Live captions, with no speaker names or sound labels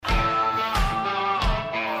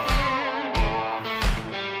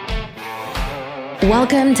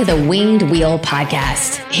Welcome to the Winged Wheel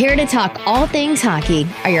Podcast. Here to talk all things hockey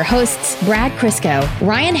are your hosts, Brad Crisco,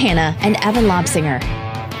 Ryan Hanna, and Evan Lobsinger.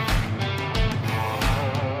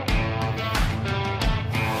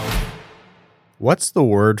 What's the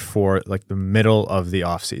word for like the middle of the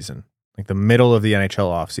offseason? Like the middle of the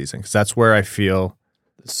NHL offseason? Because that's where I feel...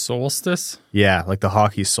 Solstice? Yeah, like the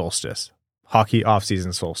hockey solstice. Hockey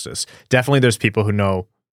offseason solstice. Definitely there's people who know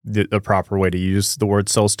the proper way to use the word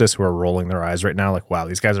solstice who are rolling their eyes right now. Like, wow,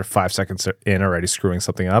 these guys are 5 seconds in already screwing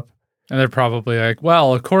something up. And they're probably like,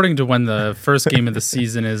 well, according to when the first game of the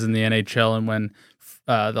season is in the NHL and when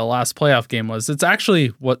the last playoff game was, it's actually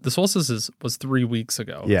what the solstice was 3 weeks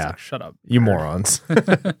ago. Yeah. Like, shut up. You morons.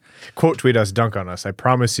 Quote tweet us, dunk on us. I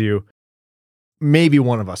promise you, maybe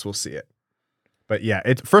one of us will see it. But yeah,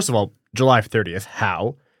 first of all, July 30th.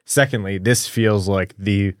 How? Secondly, this feels like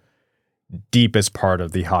the deepest part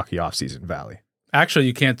of the hockey offseason valley. Actually,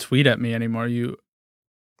 you can't tweet at me anymore.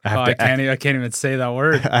 I can't even say that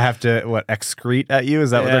word. I have to, excrete at you?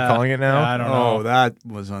 Is that what they're calling it now? Yeah, I don't know. Oh, that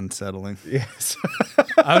was unsettling. Yes.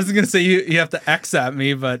 I was going to say you have to X at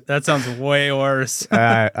me, but that sounds way worse.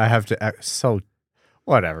 I have to X. So,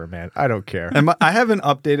 whatever, man. I don't care. I haven't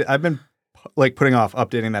updated. I've been putting off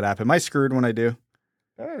updating that app. Am I screwed when I do?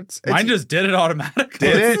 Mine just did it automatically.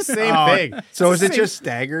 Did it? Same thing. So is it just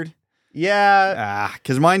staggered? Yeah.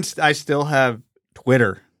 Because mine, I still have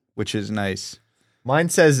Twitter, which is nice. Mine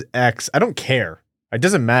says X. I don't care. It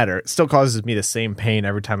doesn't matter. It still causes me the same pain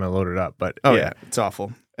every time I load it up. But yeah, it's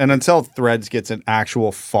awful. And until Threads gets an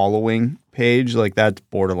actual following page, that's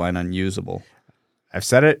borderline unusable. I've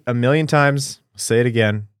said it a million times. I'll say it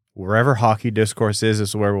again. Wherever hockey discourse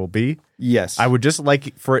is where we'll be. Yes. I would just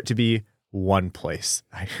like for it to be one place.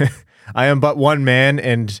 I am but one man,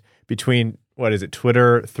 and between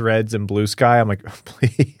Twitter, Threads, and Blue Sky, I'm like, oh,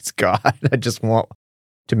 please, God, I just want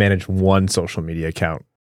to manage one social media account.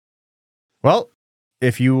 Well,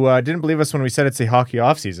 if you didn't believe us when we said it's a hockey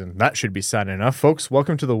offseason, that should be sign enough. Folks,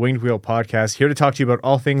 welcome to the Winged Wheel Podcast, here to talk to you about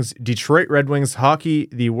all things Detroit Red Wings hockey,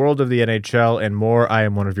 the world of the NHL, and more. I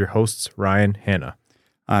am one of your hosts, Ryan Hanna.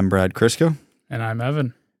 I'm Brad Crisco. And I'm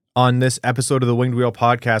Evan. On this episode of the Winged Wheel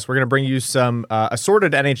Podcast, we're going to bring you some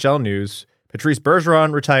assorted NHL news. Patrice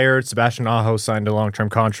Bergeron retired. Sebastian Aho signed a long-term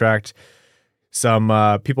contract. Some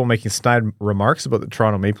people making snide remarks about the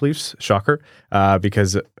Toronto Maple Leafs. Shocker.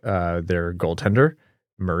 Because their goaltender,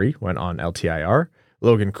 Murray, went on LTIR.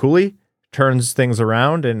 Logan Cooley turns things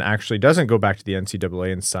around and actually doesn't go back to the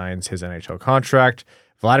NCAA and signs his NHL contract.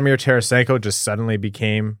 Vladimir Tarasenko just suddenly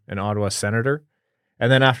became an Ottawa Senator.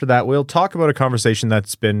 And then after that, we'll talk about a conversation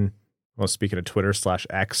that's been, well, speaking of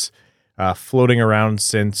Twitter/X, floating around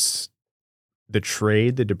since the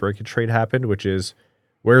DeBrincat trade happened, which is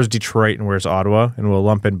where's Detroit and where's Ottawa? And we'll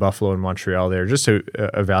lump in Buffalo and Montreal there just to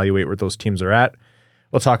evaluate where those teams are at.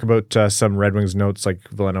 We'll talk about some Red Wings notes like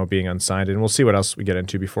Veleno being unsigned, and we'll see what else we get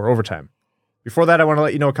into before overtime. Before that, I want to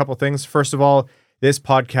let you know a couple things. First of all, this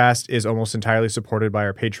podcast is almost entirely supported by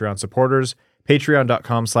our Patreon supporters.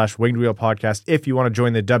 Patreon.com/wingedwheelpodcast. If you want to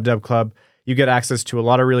join the Dub Club, you get access to a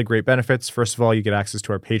lot of really great benefits. First of all, you get access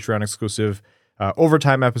to our Patreon exclusive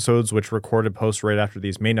overtime episodes, which record and post right after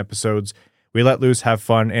these main episodes. We let loose, have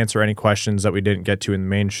fun, answer any questions that we didn't get to in the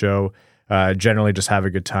main show. Generally just have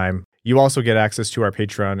a good time. You also get access to our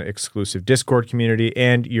Patreon exclusive Discord community,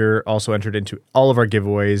 and you're also entered into all of our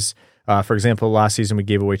giveaways. For example, last season we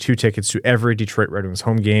gave away 2 tickets to every Detroit Red Wings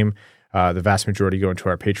home game. The vast majority go into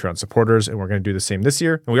our Patreon supporters, and we're going to do the same this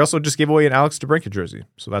year. And we also just gave away an Alex DeBrincat jersey,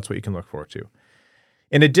 so that's what you can look forward to.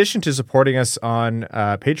 In addition to supporting us on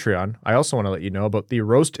Patreon, I also want to let you know about the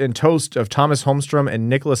Roast and Toast of Thomas Holmstrom and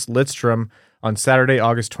Nicholas Lidstrom on Saturday,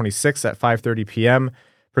 August 26th at 5:30 p.m.,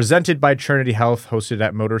 presented by Trinity Health, hosted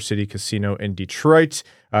at Motor City Casino in Detroit.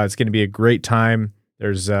 It's going to be a great time.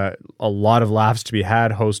 There's a lot of laughs to be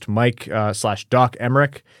had. Host Mike/Doc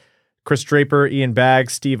Emmerich, Chris Draper, Ian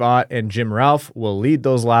Baggs, Steve Ott, and Jim Ralph will lead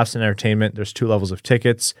those laughs and entertainment. There's 2 levels of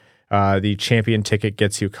tickets. The champion ticket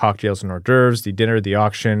gets you cocktails and hors d'oeuvres, the dinner, the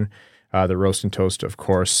auction, the roast and toast. Of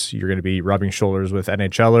course, you're going to be rubbing shoulders with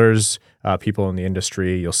NHLers, people in the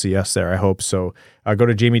industry. You'll see us there, I hope. So go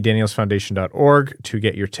to jamiedanielsfoundation.org to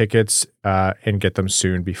get your tickets and get them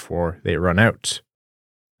soon before they run out.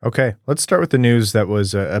 Okay, let's start with the news that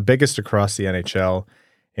was biggest across the NHL.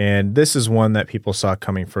 And this is one that people saw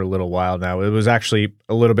coming for a little while now. It was actually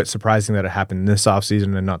a little bit surprising that it happened this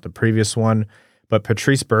offseason and not the previous one. But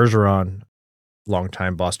Patrice Bergeron,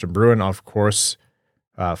 longtime Boston Bruin, of course,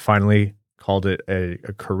 finally called it a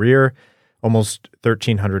career. Almost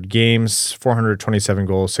 1,300 games, 427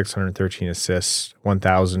 goals, 613 assists,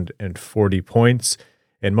 1,040 points,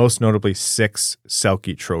 and most notably 6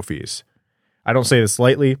 Selke trophies. I don't say this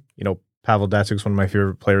lightly. Pavel Datsyuk's one of my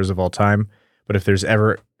favorite players of all time. But if there's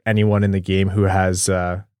ever anyone in the game who has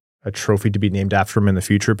a trophy to be named after him in the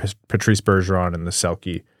future, Patrice Bergeron and the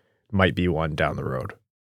Selke might be one down the road.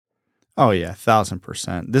 Oh, yeah,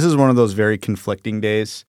 1,000%. This is one of those very conflicting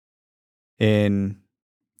days in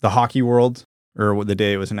the hockey world, or the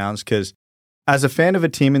day it was announced, because as a fan of a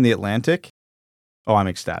team in the Atlantic, I'm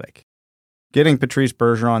ecstatic. Getting Patrice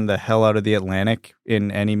Bergeron the hell out of the Atlantic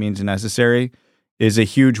in any means necessary is a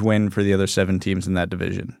huge win for the other 7 teams in that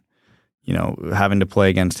division. Having to play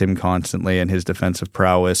against him constantly and his defensive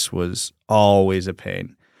prowess was always a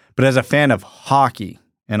pain. But as a fan of hockey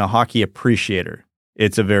and a hockey appreciator,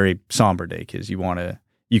 it's a very somber day because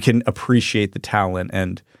you can appreciate the talent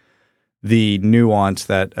and the nuance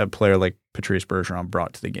that a player like Patrice Bergeron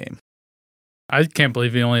brought to the game. I can't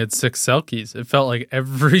believe he only had 6 Selkies. It felt like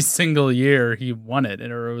every single year he won it.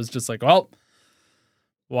 And it was just like, well,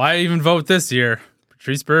 why even vote this year?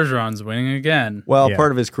 Patrice Bergeron's winning again. Well,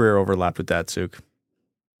 part of his career overlapped with Datsyuk.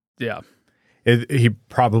 Yeah. He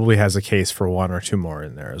probably has a case for 1 or 2 more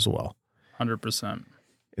in there as well. 100%.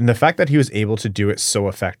 And the fact that he was able to do it so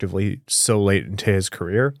effectively so late into his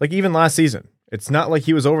career, like even last season, it's not like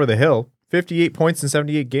he was over the hill. 58 points in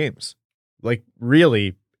 78 games. Like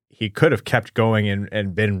really, he could have kept going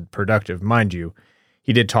and been productive. Mind you,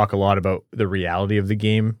 he did talk a lot about the reality of the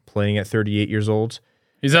game playing at 38 years old.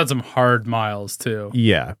 He's had some hard miles too.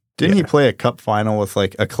 Yeah. Didn't he play a cup final with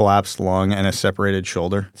like a collapsed lung and a separated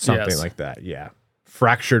shoulder? Something like that, yeah.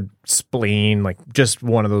 Fractured spleen, like just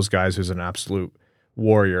one of those guys who's an absolute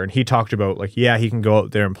warrior. And he talked about he can go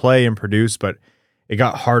out there and play and produce, but it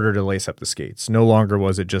got harder to lace up the skates. No longer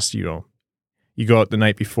was it just, you go out the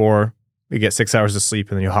night before, you get 6 hours of sleep,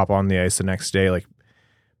 and then you hop on the ice the next day. Like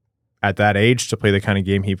at that age, to play the kind of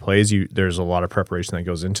game he plays, there's a lot of preparation that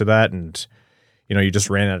goes into that. And, you just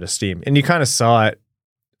ran out of steam. And you kind of saw it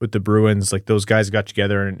with the Bruins. Like those guys got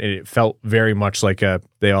together, and it felt very much like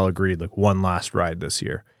they all agreed, like one last ride this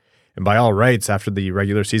year. And by all rights, after the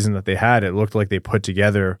regular season that they had, it looked like they put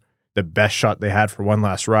together the best shot they had for one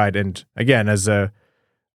last ride. And again, as a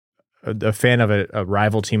fan of a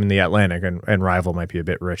rival team in the Atlantic, and rival might be a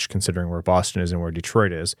bit rich considering where Boston is and where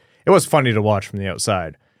Detroit is, it was funny to watch from the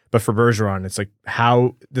outside. But for Bergeron, it's like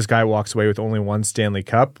how this guy walks away with only 1 Stanley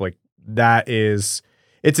Cup. Like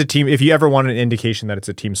it's a team. If you ever want an indication that it's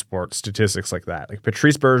a team sport, statistics like that, like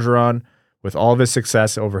Patrice Bergeron, with all of his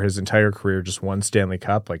success over his entire career, just 1 Stanley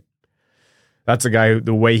Cup, like that's a guy who,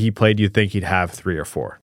 the way he played, you'd think he'd have 3 or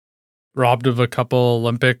 4. Robbed of a couple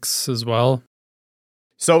Olympics as well.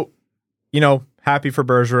 So, happy for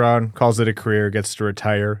Bergeron, calls it a career, gets to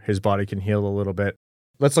retire. His body can heal a little bit.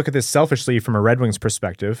 Let's look at this selfishly from a Red Wings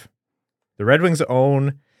perspective. The Red Wings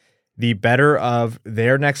own the better of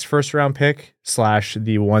their next first-round pick /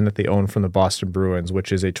 the one that they own from the Boston Bruins,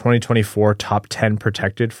 which is a 2024 top 10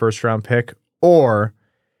 protected first-round pick, or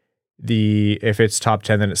if it's top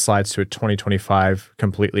 10, then it slides to a 2025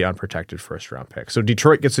 completely unprotected first-round pick. So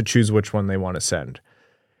Detroit gets to choose which one they want to send.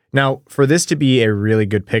 Now, for this to be a really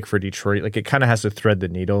good pick for Detroit, like it kind of has to thread the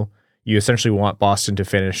needle. You essentially want Boston to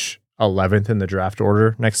finish 11th in the draft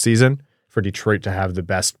order next season for Detroit to have the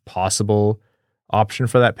best possible option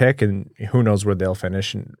for that pick, and who knows where they'll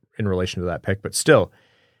finish in relation to that pick. But still,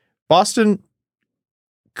 Boston,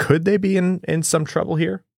 could they be in some trouble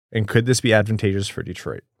here? And could this be advantageous for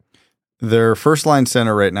Detroit? Their first line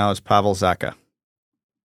center right now is Pavel Zacha.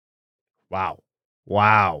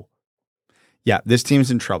 Wow. Yeah, this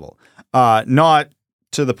team's in trouble. Not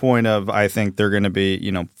to the point of I think they're going to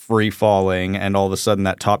be, free falling and all of a sudden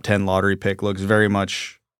that top 10 lottery pick looks very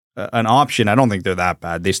much an option. I don't think they're that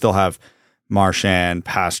bad. They still have Marchand,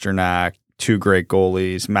 Pasternak, 2 great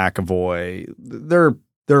goalies, McAvoy.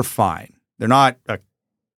 They're fine. They're not a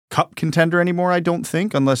cup contender anymore, I don't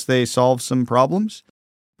think, unless they solve some problems.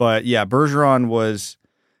 But yeah, Bergeron was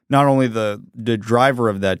not only the driver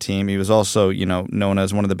of that team, he was also, known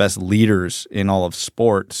as one of the best leaders in all of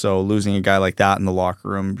sport. So losing a guy like that in the locker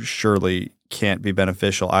room surely can't be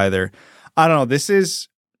beneficial either. I don't know. This is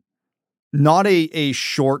not a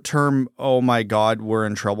short-term, oh my God, we're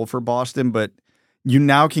in trouble for Boston, but you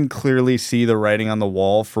now can clearly see the writing on the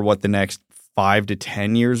wall for what the next 5 to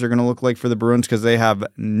 10 years are going to look like for the Bruins, because they have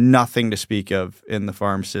nothing to speak of in the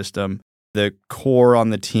farm system. The core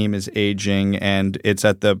on the team is aging, and it's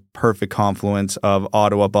at the perfect confluence of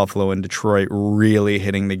Ottawa, Buffalo, and Detroit really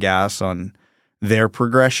hitting the gas on their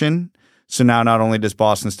progression. So now not only does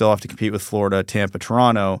Boston still have to compete with Florida, Tampa,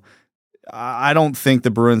 Toronto, I don't think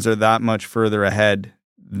the Bruins are that much further ahead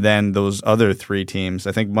than those other 3 teams.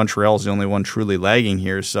 I think Montreal's the only one truly lagging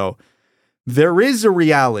here. So there is a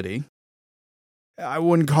reality, I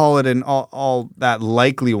wouldn't call it an all that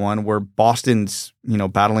likely one where Boston's,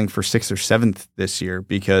 battling for 6th or 7th this year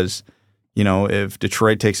because, if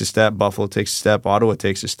Detroit takes a step, Buffalo takes a step, Ottawa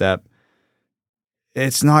takes a step,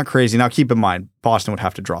 it's not crazy. Now, keep in mind, Boston would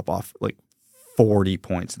have to drop off like 40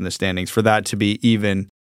 points in the standings for that to be even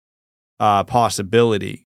a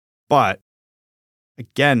possibility. But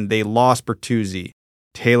again, they lost Bertuzzi,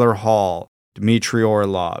 Taylor Hall, Dmitry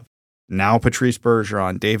Orlov, now Patrice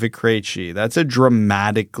Bergeron, David Krejci. That's a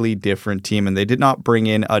dramatically different team, and they did not bring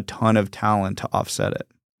in a ton of talent to offset it.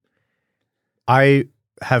 I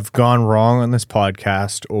have gone wrong on this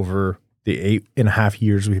podcast over the 8.5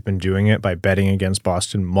 years we've been doing it by betting against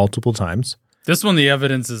Boston multiple times. This one, the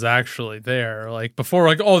evidence is actually there. Like before,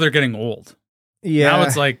 like, oh, they're getting old. Yeah. Now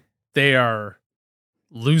it's like they are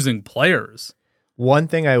losing players. One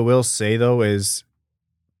thing I will say, though, is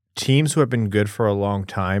teams who have been good for a long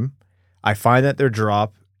time, I find that their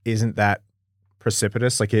drop isn't that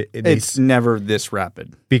precipitous. Like it's never this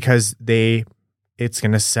rapid. Because it's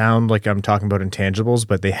going to sound like I'm talking about intangibles,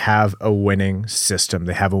 but they have a winning system.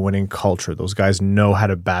 They have a winning culture. Those guys know how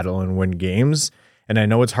to battle and win games. And I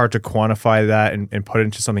know it's hard to quantify that and put it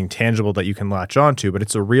into something tangible that you can latch onto, but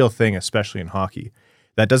it's a real thing, especially in hockey.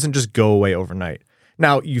 That doesn't just go away overnight.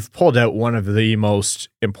 Now, you've pulled out one of the most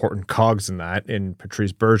important cogs in that, in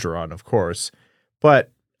Patrice Bergeron, of course.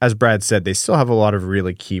 But as Brad said, they still have a lot of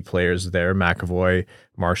really key players there. McAvoy,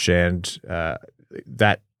 Marchand,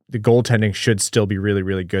 that the goaltending should still be really,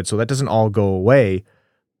 really good. So that doesn't all go away.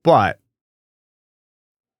 But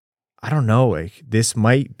I don't know. Like, this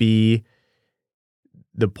might be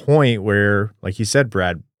the point where, like you said,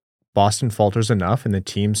 Brad, Boston falters enough and the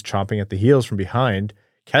teams chomping at the heels from behind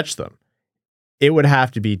catch them. It would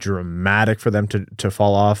have to be dramatic for them to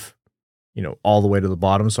fall off, all the way to the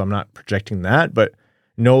bottom. So I'm not projecting that, but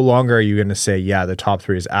no longer are you going to say, yeah, the top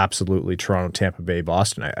three is absolutely Toronto, Tampa Bay,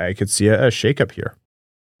 Boston. I could see a shakeup here.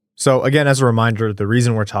 So again, as a reminder, the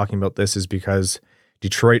reason we're talking about this is because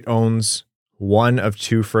Detroit owns one of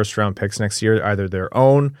 2 first-round picks next year, either their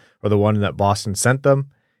own or the one that Boston sent them.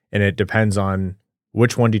 And it depends on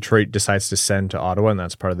which one Detroit decides to send to Ottawa, and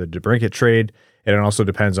that's part of the DeBrincat trade. And it also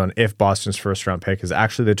depends on if Boston's first-round pick is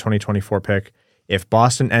actually the 2024 pick. If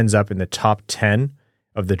Boston ends up in the top 10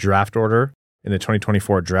 of the draft order in the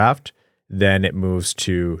 2024 draft, then it moves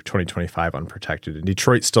to 2025 unprotected. And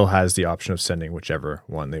Detroit still has the option of sending whichever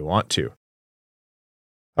one they want to.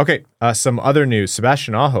 Okay, some other news.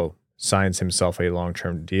 Sebastian Aho signs himself a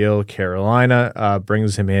long-term deal. Carolina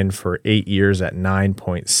brings him in for 8 years at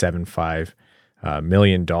 $9.75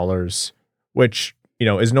 million, which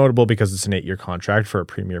is notable because it's an 8-year contract for a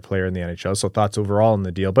premier player in the NHL. So thoughts overall on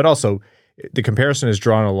the deal, but also the comparison is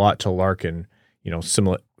drawn a lot to Larkin.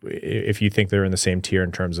 Similar if you think they're in the same tier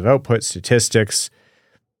in terms of output, statistics,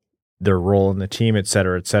 their role in the team, et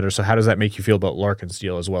cetera, et cetera. So how does that make you feel about Larkin's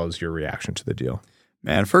deal as well as your reaction to the deal?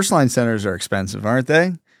 Man, first-line centers are expensive, aren't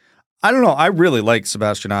they? I don't know. I really like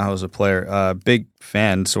Sebastian Aho as a player. Big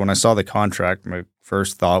fan. So when I saw the contract, my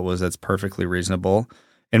first thought was that's perfectly reasonable.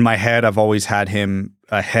 In my head, I've always had him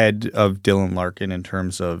ahead of Dylan Larkin in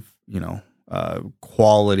terms of,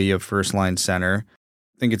 quality of first-line center.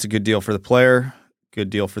 I think it's a good deal for the player, good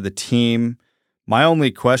deal for the team. My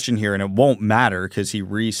only question here, and it won't matter because he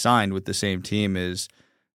re-signed with the same team, is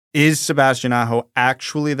Sebastian Aho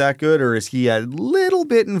actually that good, or is he a little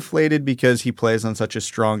bit inflated because he plays on such a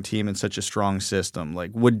strong team and such a strong system?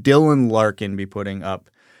 Like, would Dylan Larkin be putting up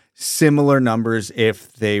similar numbers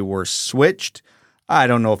if they were switched? I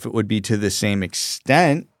don't know if it would be to the same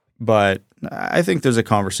extent, but I think there's a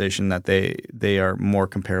conversation that they are more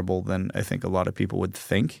comparable than I think a lot of people would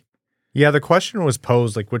think. Yeah, the question was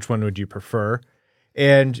posed, like, which one would you prefer?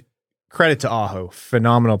 And credit to Aho,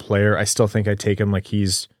 phenomenal player. I still think I take him like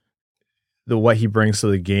what he brings to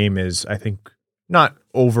the game is, I think, not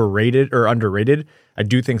overrated or underrated. I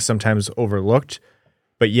do think sometimes overlooked.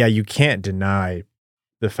 But yeah, you can't deny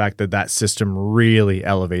the fact that system really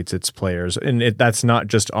elevates its players. And that's not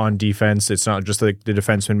just on defense. It's not just like the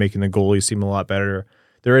defenseman making the goalie seem a lot better.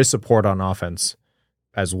 There is support on offense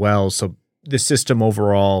as well. So the system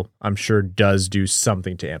overall, I'm sure, does do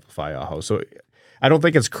something to amplify Aho. So I don't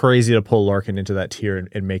think it's crazy to pull Larkin into that tier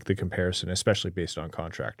and make the comparison, especially based on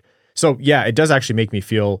contract. So yeah, it does actually make me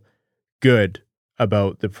feel good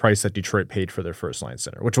about the price that Detroit paid for their first line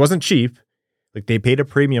center, which wasn't cheap. Like, they paid a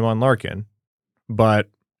premium on Larkin, but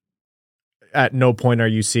at no point are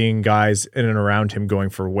you seeing guys in and around him going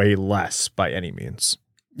for way less by any means.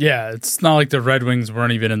 Yeah, it's not like the Red Wings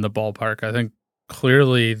weren't even in the ballpark. I think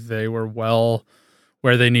clearly they were well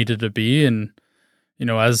where they needed to be. And,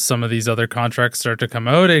 as some of these other contracts start to come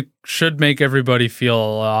out, it should make everybody feel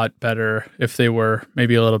a lot better if they were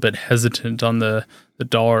maybe a little bit hesitant on the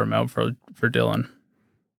dollar amount for Dylan.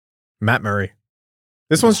 Matt Murray.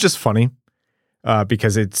 This one's just funny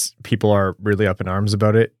because people are really up in arms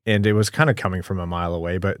about it, and it was kind of coming from a mile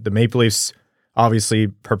away. But the Maple Leafs, obviously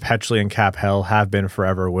perpetually in cap hell, have been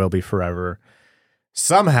forever, will be forever.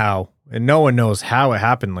 Somehow, and no one knows how it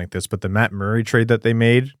happened like this, but the Matt Murray trade that they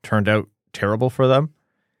made turned out terrible for them,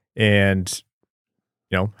 and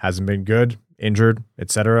hasn't been good, injured,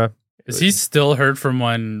 etc. Is he still hurt from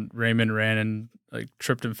when Raymond ran and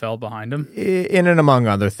tripped and fell behind him? In and among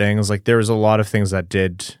other things, there was a lot of things that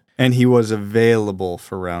did. And he was available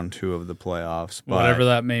for round 2 of the playoffs, whatever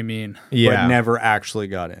that may mean. Yeah, but never actually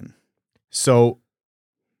got in. So,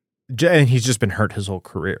 and he's just been hurt his whole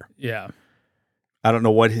career. Yeah, I don't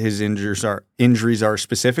know what his injuries are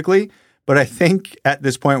specifically. But I think at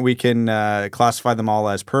this point we can classify them all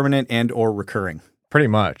as permanent and or recurring. Pretty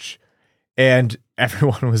much. And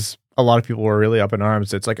a lot of people were really up in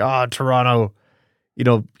arms. It's Toronto,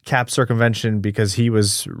 cap circumvention because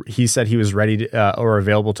he said he was ready to, or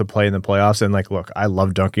available to play in the playoffs. And look, I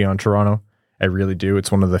love dunking on Toronto. I really do.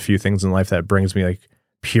 It's one of the few things in life that brings me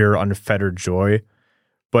pure unfettered joy.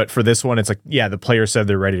 But for this one, it's the players said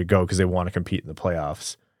they're ready to go because they want to compete in the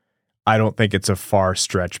playoffs. I don't think it's a far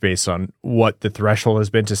stretch based on what the threshold has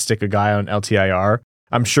been to stick a guy on LTIR.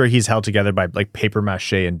 I'm sure he's held together by paper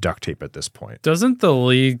mache and duct tape at this point. Doesn't the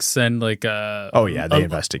league send they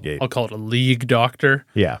investigate. I'll call it a league doctor.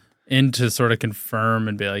 Yeah. In to sort of confirm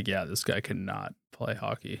and be this guy cannot play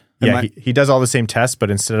hockey. Yeah, he does all the same tests, but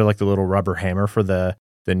instead of the little rubber hammer for the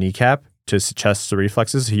kneecap to test the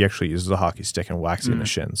reflexes, he actually uses a hockey stick and whacks it in the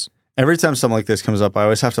shins. Every time something like this comes up, I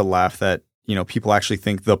always have to laugh that people actually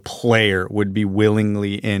think the player would be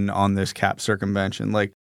willingly in on this cap circumvention.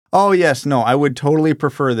 Oh, yes, no, I would totally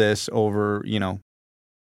prefer this over,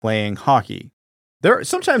 playing hockey.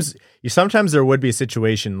 Sometimes there would be a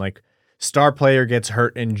situation star player gets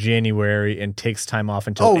hurt in January and takes time off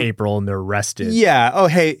until April and they're rested. Yeah. Oh,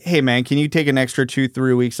 hey, man, can you take an extra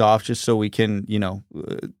 2-3 weeks off just so we can,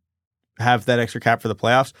 have that extra cap for the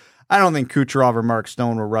playoffs? I don't think Kucherov or Mark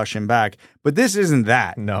Stone will rush him back, but this isn't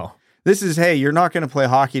that. No. This is, hey, you're not going to play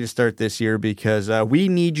hockey to start this year because we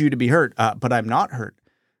need you to be hurt, but I'm not hurt.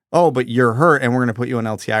 Oh, but you're hurt and we're going to put you on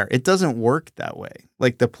LTIR. It doesn't work that way.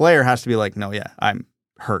 The player has to be no, yeah, I'm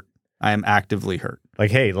hurt. I am actively hurt.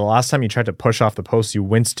 Hey, the last time you tried to push off the post, you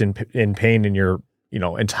winced in pain and your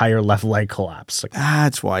entire left leg collapsed.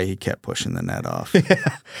 That's why he kept pushing the net off.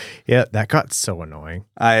 Yeah, that got so annoying.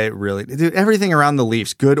 Dude, everything around the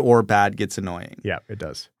Leafs, good or bad, gets annoying. Yeah, it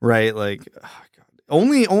does. Right?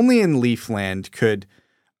 Only in Leafland could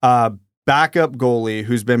backup goalie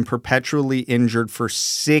who's been perpetually injured for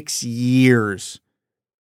 6 years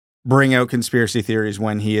bring out conspiracy theories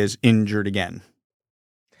when he is injured again.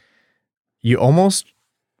 You almost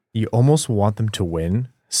want them to win,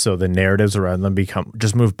 so the narratives around them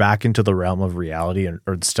just move back into the realm of reality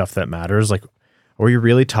or stuff that matters. Are you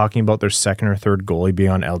really talking about their second or third goalie being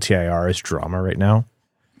on LTIR as drama right now?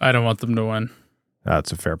 I don't want them to win.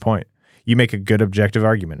 That's a fair point. You make a good objective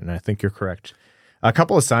argument, and I think you're correct. A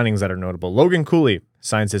couple of signings that are notable. Logan Cooley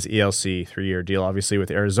signs his ELC 3-year deal, obviously,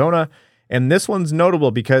 with Arizona. And this one's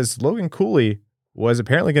notable because Logan Cooley was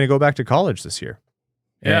apparently going to go back to college this year.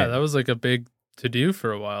 Yeah, that was a big to-do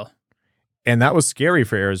for a while. And that was scary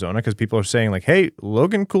for Arizona because people are saying hey,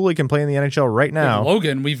 Logan Cooley can play in the NHL right now.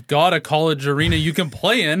 Logan, we've got a college arena you can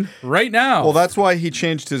play in right now. Well, that's why he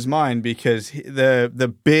changed his mind because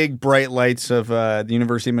the big bright lights of the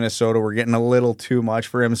University of Minnesota were getting a little too much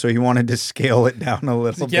for him, so he wanted to scale it down a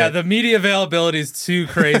little bit. Yeah, the media availability is too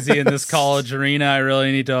crazy in this college arena. I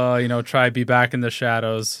really need to, try to be back in the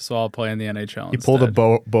shadows, so I'll play in the NHL. He pulled a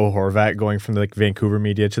Bo Horvat going from the Vancouver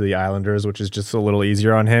media to the Islanders, which is just a little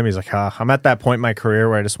easier on him. He's I'm at that point in my career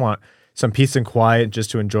where I just want some peace and quiet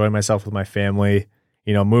just to enjoy myself with my family,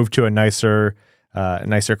 move to a nicer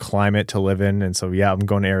climate to live in. And so, yeah, I'm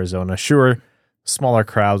going to Arizona. Sure, smaller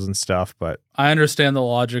crowds and stuff, but I understand the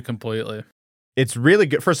logic completely. It's really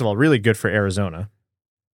good. First of all, really good for Arizona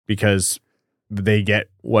because they get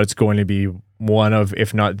what's going to be one of,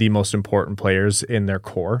 if not the most important players in their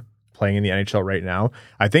core playing in the NHL right now.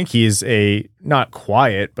 I think he's not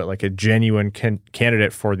quiet, but a genuine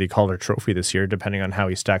candidate for the Calder Trophy this year, depending on how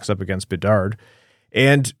he stacks up against Bedard.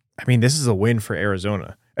 And I mean, this is a win for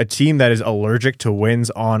Arizona, a team that is allergic to wins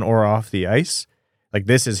on or off the ice.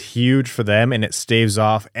 This is huge for them, and it staves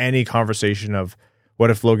off any conversation of what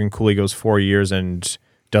if Logan Cooley goes 4 years and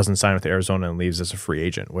doesn't sign with Arizona and leaves as a free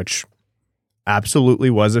agent, which absolutely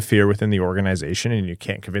was a fear within the organization, and you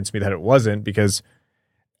can't convince me that it wasn't because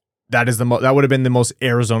that would have been the most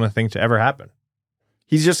Arizona thing to ever happen.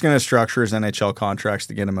 He's just going to structure his NHL contracts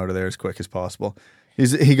to get him out of there as quick as possible.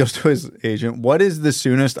 He goes to his agent, what is the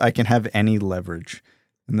soonest I can have any leverage?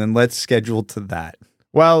 And then let's schedule to that.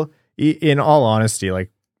 Well, in all honesty,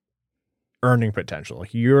 like earning potential,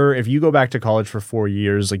 like if you go back to college for 4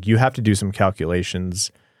 years, like you have to do some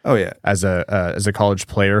calculations. Oh yeah, as a college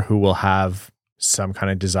player who will have some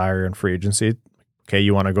kind of desire in free agency. Okay,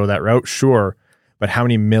 you want to go that route? Sure. But how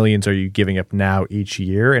many millions are you giving up now each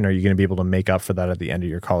year? And are you going to be able to make up for that at the end of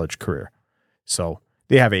your college career? So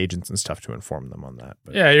they have agents and stuff to inform them on that.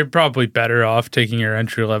 But. Yeah, you're probably better off taking your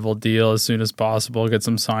entry-level deal as soon as possible, get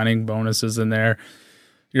some signing bonuses in there.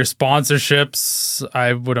 Your sponsorships,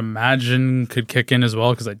 I would imagine, could kick in as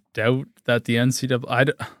well, because I doubt that the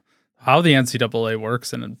how the NCAA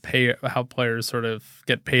works and how players sort of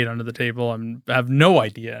get paid under the table, I have no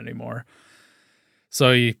idea anymore.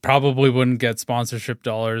 So you probably wouldn't get sponsorship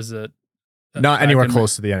dollars not anywhere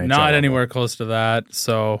close to the NHL. Not anywhere close to that.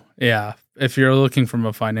 So yeah, if you're looking from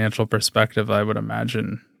a financial perspective, I would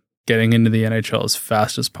imagine getting into the NHL as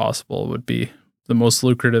fast as possible would be the most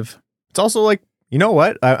lucrative. It's also like, you know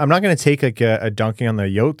what? I'm not going to take like a dunking on the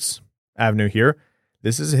Yotes avenue here.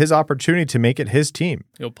 This is his opportunity to make it his team.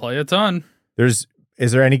 He'll play a ton. Is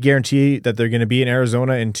there any guarantee that they're going to be in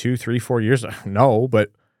Arizona in 2, 3, 4 years? No,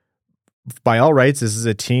 but by all rights, this is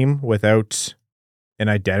a team without an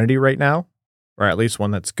identity right now, or at least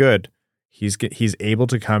one that's good. He's able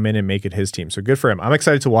to come in and make it his team. So good for him. I'm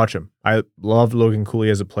excited to watch him. I love Logan Cooley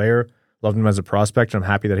as a player, loved him as a prospect, and I'm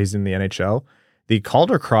happy that he's in the NHL. The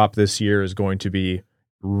Calder crop this year is going to be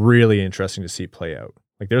really interesting to see play out.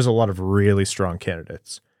 Like there's a lot of really strong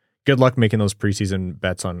candidates. Good luck making those preseason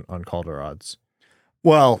bets on Calder odds.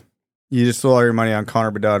 Well, you just throw all your money on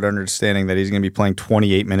Connor Bedard, understanding that he's going to be playing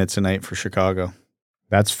 28 minutes a night for Chicago.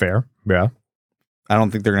 That's fair. Yeah. I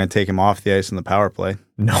don't think they're going to take him off the ice in the power play.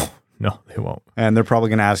 No, they won't. And they're probably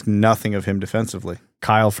going to ask nothing of him defensively.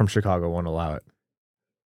 Kyle from Chicago won't allow it.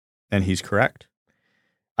 And he's correct.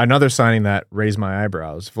 Another signing that raised my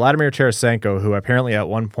eyebrows. Vladimir Tarasenko, who apparently at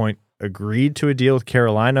one point agreed to a deal with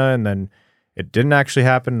Carolina, and then it didn't actually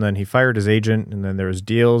happen. And then he fired his agent, and then there was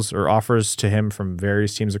deals or offers to him from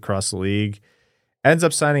various teams across the league. Ends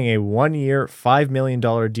up signing a 1-year, $5 million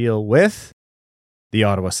deal with the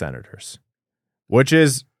Ottawa Senators, which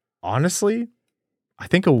is honestly, I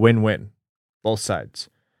think, a win-win, both sides.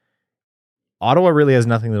 Ottawa really has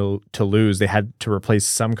nothing to lose. They had to replace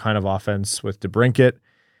some kind of offense with DeBrincat.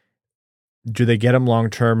 Do they get him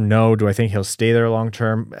long-term? No. Do I think he'll stay there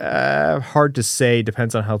long-term? Hard to say.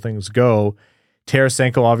 Depends on how things go.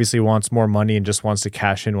 Tarasenko obviously wants more money and just wants to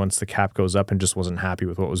cash in once the cap goes up and just wasn't happy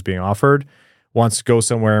with what was being offered. Wants to go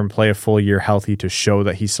somewhere and play a full year healthy to show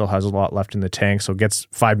that he still has a lot left in the tank. So gets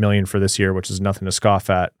 $5 million for this year, which is nothing to scoff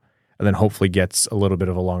at, and then hopefully gets a little bit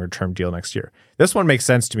of a longer-term deal next year. This one makes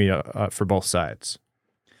sense to me for both sides.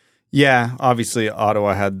 Yeah, obviously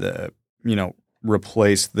Ottawa had the,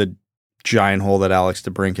 replace the giant hole that Alex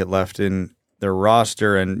DeBrincat left in their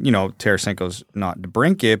roster. And, Tarasenko's not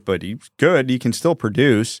DeBrincat, but he's good. He can still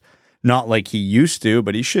produce. Not like he used to,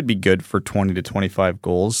 but he should be good for 20 to 25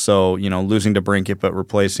 goals. So, losing DeBrincat but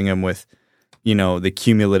replacing him with, the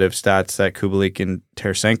cumulative stats that Kubalik and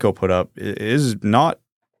Tarasenko put up is not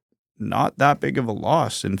that big of a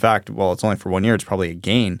loss. In fact, it's only for 1 year. It's probably a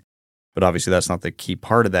gain. But obviously that's not the key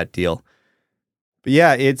part of that deal. But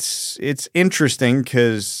yeah, it's interesting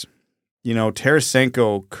because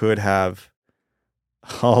Tarasenko could have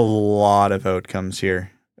a lot of outcomes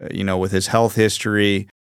here. With his health history,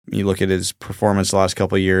 you look at his performance the last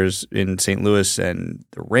couple of years in St. Louis and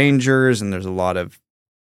the Rangers, and there's a lot of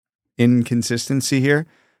inconsistency here.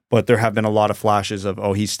 But there have been a lot of flashes of,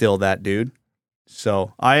 he's still that dude.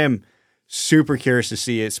 So I am super curious to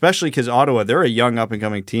see it, especially because Ottawa, they're a young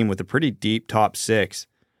up-and-coming team with a pretty deep top six.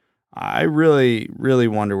 I really, really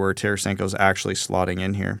wonder where Tarasenko's actually slotting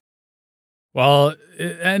in here. Well,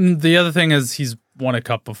 and the other thing is he's won a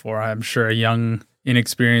cup before. I'm sure a young,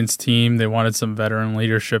 inexperienced team. They wanted some veteran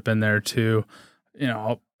leadership in there too.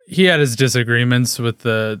 He had his disagreements with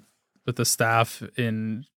the staff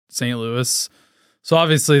in St. Louis. So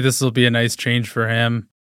obviously this will be a nice change for him.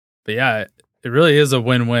 But yeah, it really is a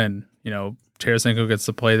win-win. Tarasenko gets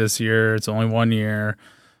to play this year. It's only 1 year.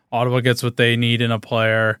 Ottawa gets what they need in a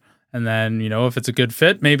player. And then, if it's a good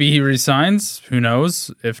fit, maybe he resigns. Who knows?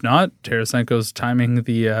 If not, Tarasenko's timing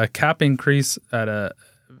the cap increase at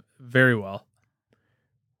very well.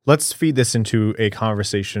 Let's feed this into a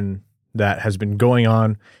conversation that has been going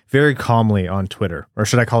on very calmly on Twitter, or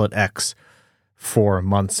should I call it X, for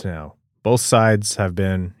months now. Both sides have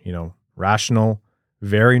been, rational,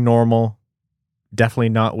 very normal, definitely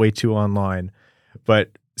not way too online, but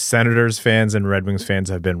Senators fans and Red Wings fans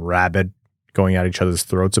have been rabid, going at each other's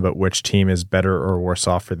throats about which team is better or worse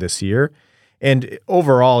off for this year. And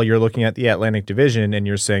overall, you're looking at the Atlantic Division and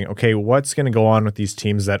you're saying, okay, what's going to go on with these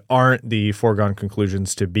teams that aren't the foregone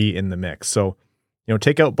conclusions to be in the mix? So,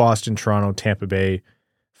 take out Boston, Toronto, Tampa Bay,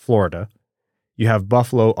 Florida. You have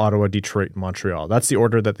Buffalo, Ottawa, Detroit, Montreal. That's the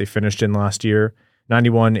order that they finished in last year.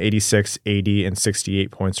 91, 86, 80, and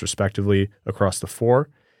 68 points respectively across the four.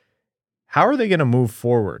 How are they going to move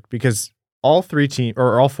forward? Because all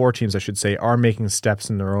four teams, I should say, are making steps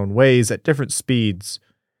in their own ways at different speeds.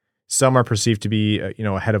 Some are perceived to be,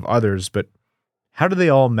 ahead of others, but how do they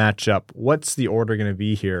all match up? What's the order going to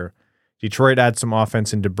be here? Detroit adds some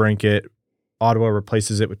offense into DeBrincat. Ottawa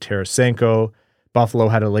replaces it with Tarasenko. Buffalo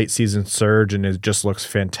had a late season surge and it just looks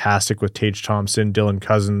fantastic with Tage Thompson, Dylan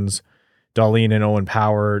Cousins, Dahlin, and Owen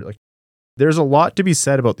Power. There's a lot to be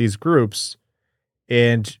said about these groups,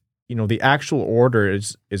 and the actual order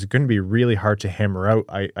is going to be really hard to hammer out.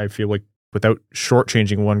 I feel like without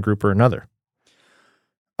shortchanging one group or another.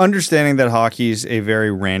 Understanding that hockey is a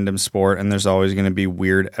very random sport and there's always going to be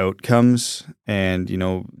weird outcomes and,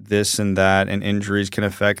 this and that and injuries can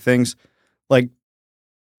affect things. Like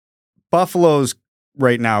Buffalo's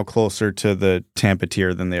right now closer to the Tampa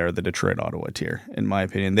tier than they are the Detroit Ottawa tier, in my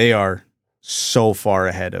opinion. They are so far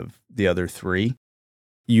ahead of the other three.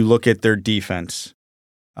 You look at their defense.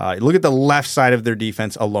 Look at the left side of their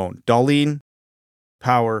defense alone. Dahlin,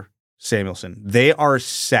 Power, Samuelson. They are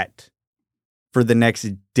set for the next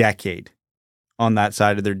decade on that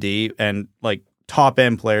side of their D, and top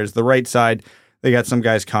end players. The right side, they got some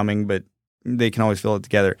guys coming, but they can always fill it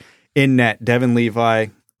together. In net, Devin Levi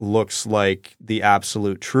looks like the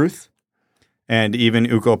absolute truth. And even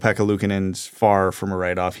Ukko-Pekka Luukkonen's far from a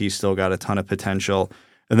write-off. He's still got a ton of potential.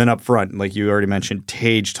 And then up front, like you already mentioned,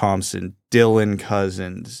 Tage Thompson, Dylan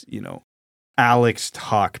Cousins, Alex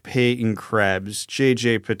Tuch, Peyton Krebs,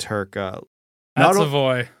 JJ Peterka.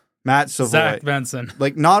 Matt Savoy. Zach Benson.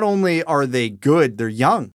 Not only are they good, they're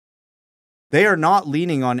young. They are not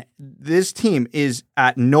leaning on, this team is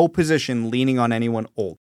at no position leaning on anyone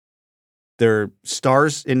old. Their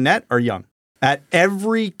stars in net are young. At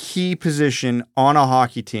every key position on a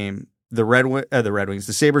hockey team, the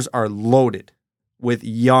Sabres are loaded with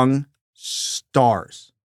young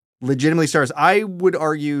stars. Legitimately stars. I would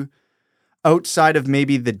argue outside of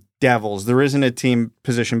maybe the Devils, there isn't a team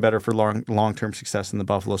positioned better for long-term success than the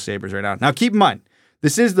Buffalo Sabres right now. Now, keep in mind,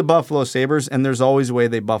 this is the Buffalo Sabres, and there's always a way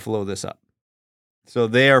they Buffalo this up. So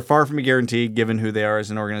they are far from a guarantee given who they are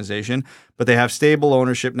as an organization, but they have stable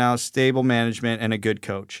ownership now, stable management, and a good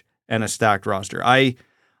coach, and a stacked roster. I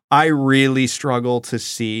really struggle to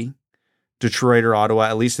see Detroit or Ottawa,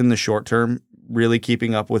 at least in the short term, really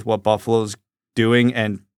keeping up with what Buffalo's doing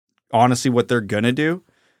and honestly what they're going to do.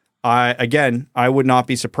 I would not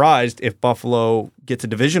be surprised if Buffalo gets a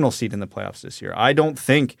divisional seat in the playoffs this year. I don't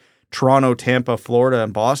think Toronto, Tampa, Florida,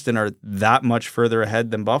 and Boston are that much further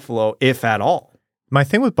ahead than Buffalo, if at all. My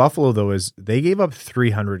thing with Buffalo, though, is they gave up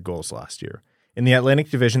 300 goals last year. In the Atlantic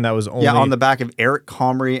Division, that was only... Yeah, on the back of Eric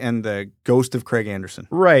Comrie and the ghost of Craig Anderson.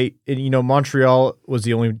 Right. And, Montreal was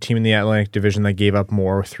the only team in the Atlantic Division that gave up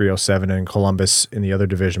more, 307, and Columbus in the other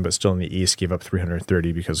division, but still in the East, gave up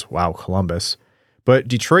 330 because, wow, Columbus. But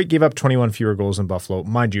Detroit gave up 21 fewer goals than Buffalo.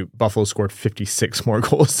 Mind you, Buffalo scored 56 more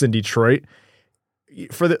goals than Detroit.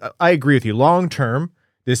 I agree with you. Long term,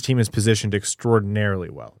 this team is positioned extraordinarily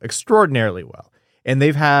well. And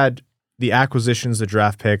they've had the acquisitions, the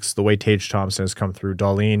draft picks, the way Tage Thompson has come through,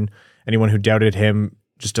 Dahlin. Anyone who doubted him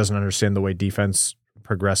just doesn't understand the way defense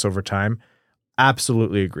progress over time.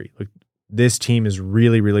 Absolutely agree. This team is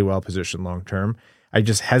really, really well positioned long term. I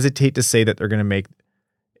just hesitate to say that they're going to make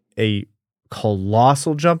a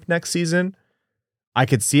colossal jump next season. I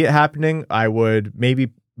could see it happening. I would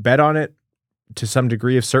maybe bet on it to some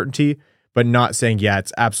degree of certainty, but not saying, yeah,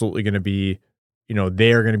 it's absolutely going to be,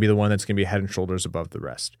 they're going to be the one that's going to be head and shoulders above the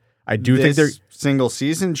rest. I do think they're single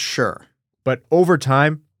season, sure. But over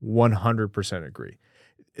time, 100% agree.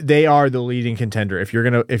 They are the leading contender. If you're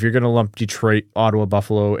gonna lump Detroit, Ottawa,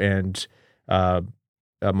 Buffalo, and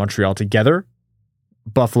Montreal together,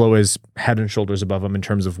 Buffalo is head and shoulders above them in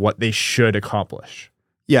terms of what they should accomplish.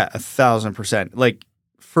 Yeah, 1,000%.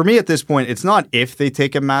 For me at this point, it's not if they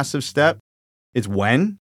take a massive step, it's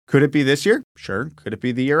when. Could it be this year? Sure. Could it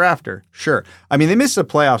be the year after? Sure. I mean, they missed the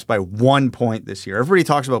playoffs by 1 point this year. Everybody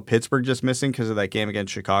talks about Pittsburgh just missing because of that game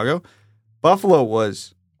against Chicago. Buffalo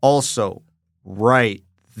was also right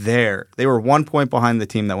there. They were 1 point behind the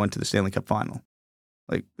team that went to the Stanley Cup final.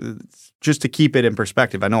 Just to keep it in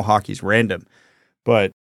perspective, I know hockey's random,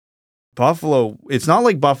 but Buffalo, it's not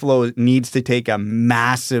like Buffalo needs to take a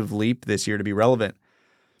massive leap this year to be relevant.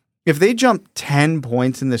 If they jump 10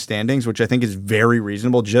 points in the standings, which I think is very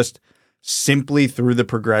reasonable, just simply through the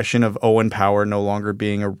progression of Owen Power no longer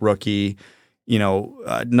being a rookie,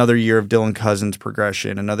 another year of Dylan Cousins'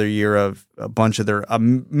 progression, another year of a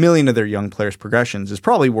million of their young players' progressions is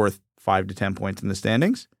probably worth 5 to 10 points in the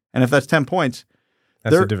standings. And if that's 10 points,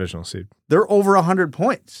 that's a divisional seed. They're over 100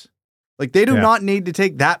 points. Like, they do not need to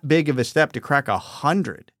take that big of a step to crack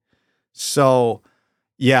 100. So,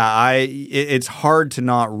 yeah, it's hard to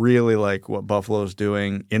not really like what Buffalo's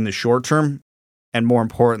doing in the short term, and more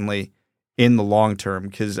importantly, in the long term.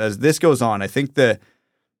 Because as this goes on, I think the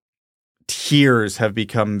tiers have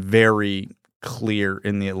become very clear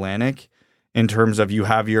in the Atlantic in terms of you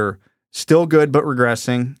have your still good but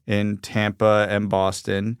regressing in Tampa and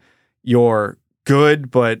Boston, your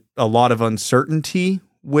good but a lot of uncertainty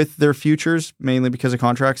with their futures, mainly because of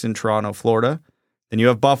contracts in Toronto, Florida. Then you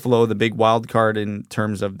have Buffalo, the big wild card in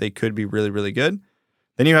terms of they could be really, really good.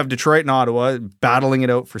 Then you have Detroit and Ottawa battling it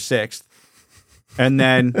out for 6th. And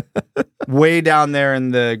then way down there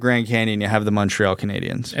in the Grand Canyon, you have the Montreal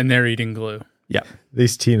Canadiens. And they're eating glue. Yeah.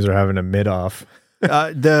 These teams are having a mid-off.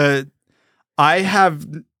 I have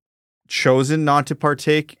chosen not to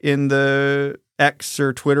partake in the X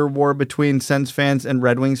or Twitter war between Sens fans and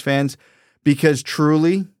Red Wings fans because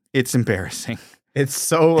truly, it's embarrassing. It's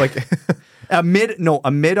so like a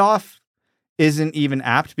mid-off isn't even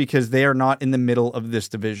apt because they are not in the middle of this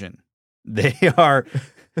division. They are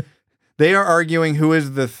arguing who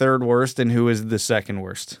is the third worst and who is the second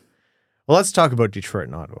worst. Well, let's talk about Detroit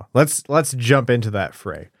and Ottawa. Let's jump into that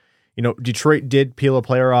fray. Detroit did peel a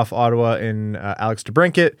player off Ottawa in Alex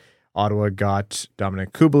DeBrincat. Ottawa got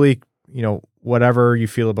Dominic Kubalik. Whatever you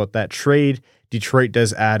feel about that trade, Detroit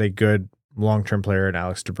does add a good long-term player in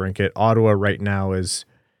Alex DeBrincat. Ottawa right now is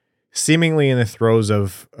seemingly in the throes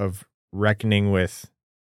of reckoning with,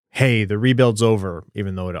 hey, the rebuild's over,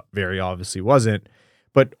 even though it very obviously wasn't.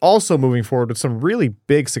 But also moving forward with some really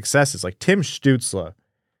big successes. Like Tim Stützle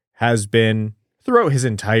has been, throughout his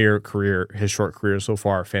entire career, his short career so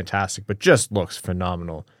far, fantastic, but just looks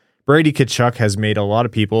phenomenal. Brady Tkachuk has made a lot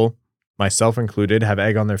of people, myself included, have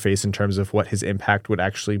egg on their face in terms of what his impact would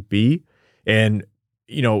actually be. And,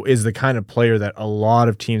 is the kind of player that a lot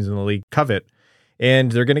of teams in the league covet.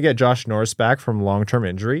 And they're going to get Josh Norris back from long-term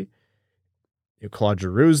injury. Claude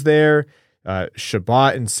Giroux's there.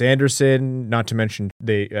 Shabbat and Sanderson, not to mention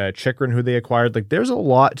the Chikrin, who they acquired. Like, there's a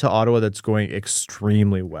lot to Ottawa that's going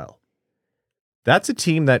extremely well. That's a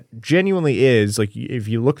team that genuinely is, like, if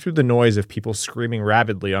you look through the noise of people screaming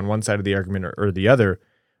rabidly on one side of the argument or the other,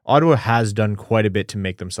 Ottawa has done quite a bit to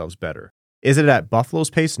make themselves better. Is it at Buffalo's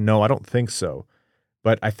pace? No, I don't think so.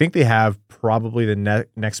 But I think they have probably the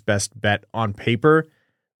next best bet on paper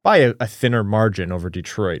by a thinner margin over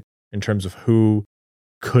Detroit in terms of who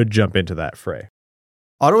could jump into that fray.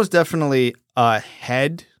 Ottawa's definitely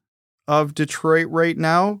ahead of Detroit right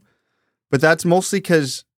now, but that's mostly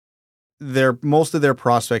because most of their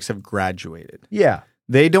prospects have graduated. Yeah.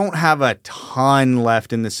 They don't have a ton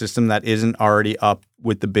left in the system that isn't already up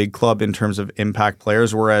with the big club in terms of impact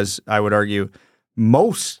players, whereas I would argue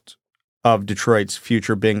most of Detroit's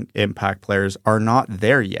future big impact players are not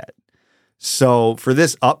there yet. So for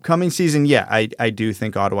this upcoming season, yeah, I do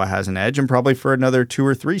think Ottawa has an edge, and probably for another 2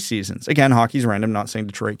 or 3 seasons. Again, hockey's random, not saying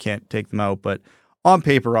Detroit can't take them out, but on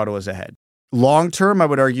paper, Ottawa's ahead. Long term, I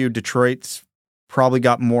would argue Detroit's probably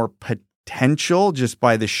got more potential just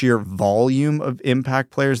by the sheer volume of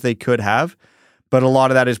impact players they could have, but a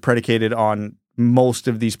lot of that is predicated on most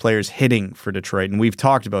of these players hitting for Detroit, and we've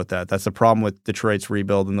talked about that. That's the problem with Detroit's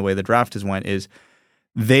rebuild and the way the draft has went is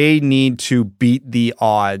they need to beat the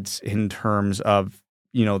odds in terms of,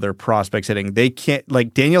 their prospects hitting. They can't,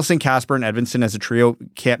 like Danielson, Kasper, and Edvinsson as a trio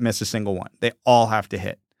can't miss a single one. They all have to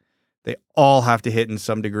hit. They all have to hit in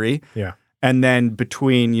some degree. Yeah. And then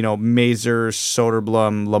between, Mazur,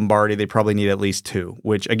 Soderblom, Lombardi, they probably need at least 2,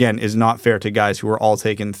 which again is not fair to guys who are all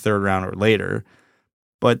taken 3rd round or later.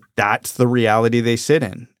 But that's the reality they sit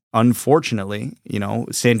in. Unfortunately,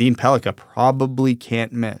 Sandin Pellikka probably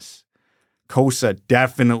can't miss. Kosa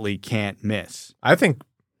definitely can't miss. I think,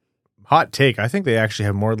 hot take, I think they actually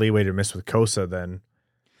have more leeway to miss with Kosa than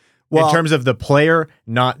in terms of the player,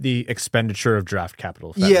 not the expenditure of draft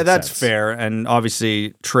capital. Yeah, that's fair. And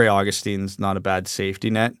obviously, Trey Augustine's not a bad safety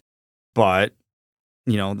net. But,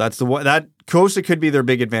 that's that Kosa could be their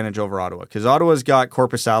big advantage over Ottawa because Ottawa's got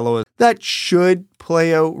Korpisalo. That should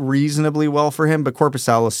play out reasonably well for him, but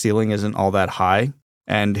Korpisalo's ceiling isn't all that high,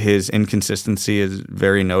 and his inconsistency is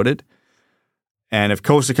very noted. And if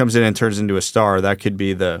Kosa comes in and turns into a star, that could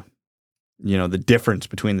be the the difference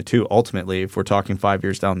between the two ultimately if we're talking 5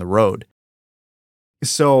 years down the road.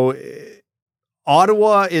 So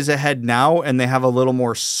Ottawa is ahead now, and they have a little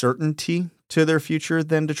more certainty to their future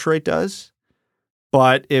than Detroit does.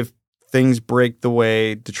 But if things break the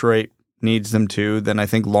way Detroit needs them to, then I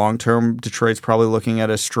think long-term Detroit's probably looking at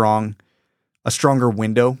a stronger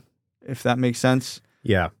window, if that makes sense.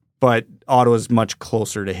 Yeah. But Ottawa's much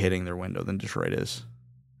closer to hitting their window than Detroit is.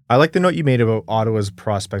 I like the note you made about Ottawa's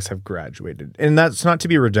prospects have graduated. And that's not to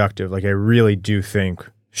be reductive. Like, I really do think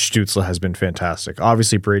Stützle has been fantastic.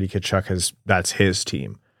 Obviously, Brady Tkachuk that's his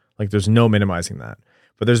team. Like, there's no minimizing that.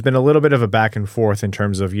 But there's been a little bit of a back and forth in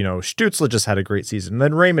terms of, Stützle just had a great season.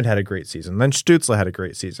 Then Raymond had a great season. Then Stützle had a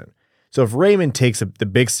great season. So if Raymond takes the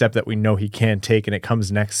big step that we know he can take and it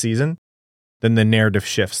comes next season, then the narrative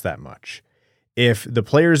shifts that much. If the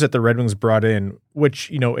players that the Red Wings brought in,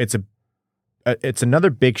 which, it's another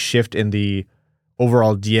big shift in the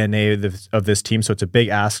overall DNA of this team. So it's a big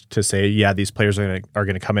ask to say, yeah, these players are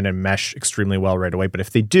going to come in and mesh extremely well right away. But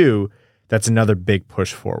if they do, that's another big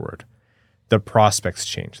push forward. The prospects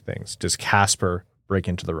change things. Does Casper break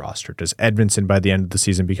into the roster? Does Edmondson by the end of the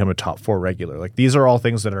season become a top 4 regular? Like, these are all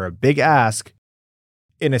things that are a big ask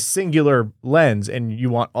in a singular lens, and you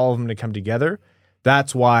want all of them to come together.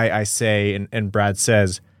 That's why I say, and Brad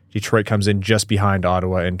says, Detroit comes in just behind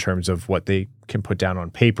Ottawa in terms of what they can put down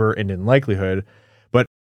on paper and in likelihood. But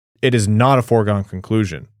it is not a foregone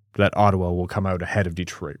conclusion that Ottawa will come out ahead of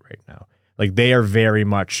Detroit right now. Like, they are very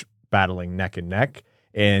much battling neck and neck.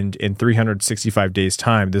 And in 365 days'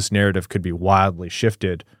 time, this narrative could be wildly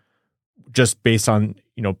shifted just based on,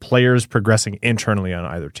 players progressing internally on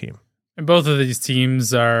either team. And both of these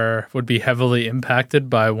teams would be heavily impacted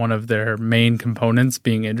by one of their main components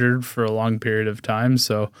being injured for a long period of time.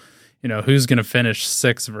 So, who's going to finish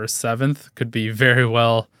 6th versus 7th could be very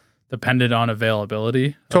well dependent on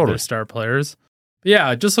availability of their star players. But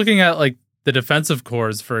yeah, just looking at like the defensive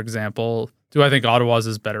cores, for example, do I think Ottawa's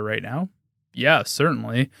is better right now? Yeah,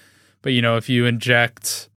 certainly. But, if you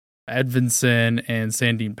inject Edmondson and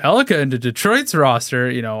Sandin Pellikka into Detroit's roster,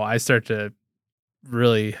 I start to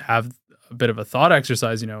really have a bit of a thought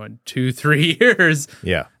exercise, in 2-3 years.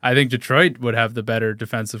 Yeah. I think Detroit would have the better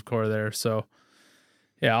defensive core there. So,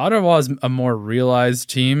 yeah, Ottawa is a more realized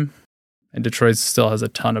team, and Detroit still has a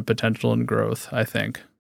ton of potential and growth, I think.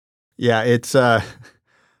 Yeah, it's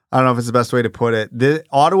I don't know if it's the best way to put it.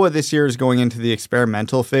 Ottawa this year is going into the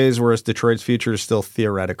experimental phase, whereas Detroit's future is still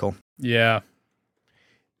theoretical. Yeah.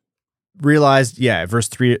 Realized, yeah, versus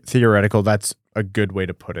theoretical, that's a good way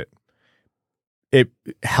to put it.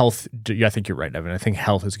 Health, I think you're right, Evan. I think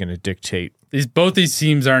health is going to dictate. Both these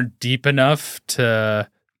teams aren't deep enough to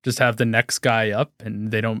just have the next guy up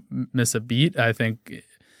and they don't miss a beat. I think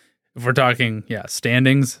if we're talking,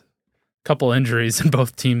 standings, couple injuries and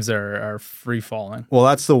both teams are free falling. Well,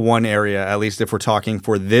 that's the one area, at least if we're talking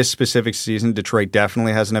for this specific season, Detroit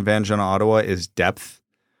definitely has an advantage on Ottawa is depth.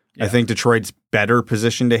 Yeah. I think Detroit's better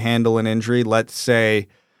positioned to handle an injury. Let's say,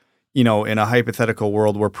 in a hypothetical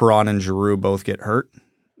world where Perron and Giroux both get hurt,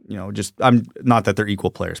 I'm not that they're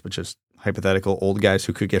equal players, but just hypothetical old guys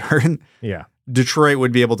who could get hurt. Yeah. Detroit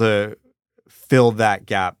would be able to fill that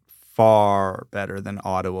gap far better than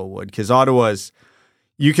Ottawa would, because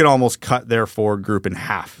you can almost cut their forward group in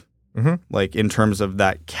half, like in terms of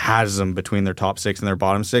that chasm between their top 6 and their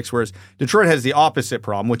bottom 6, whereas Detroit has the opposite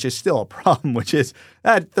problem, which is still a problem, which is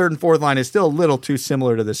that third and fourth line is still a little too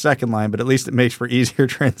similar to the second line, but at least it makes for easier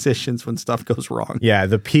transitions when stuff goes wrong. Yeah,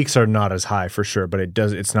 the peaks are not as high for sure, but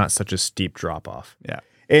it's not such a steep drop-off. Yeah.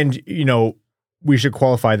 And, we should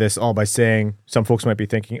qualify this all by saying some folks might be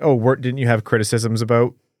thinking, didn't you have criticisms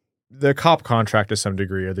about the Kopp contract to some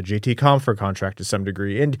degree or the JT Compher contract to some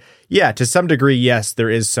degree? And yeah, to some degree, yes, there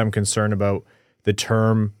is some concern about the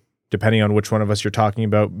term, depending on which one of us you're talking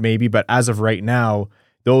about, maybe. But as of right now,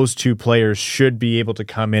 those two players should be able to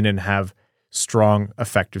come in and have strong,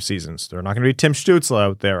 effective seasons. They're not going to be Tim Stützle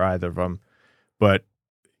out there, either of them. But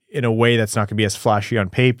in a way that's not going to be as flashy on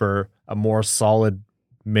paper, a more solid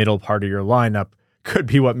middle part of your lineup could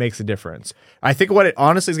be what makes a difference. I think what it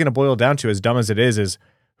honestly is going to boil down to, as dumb as it is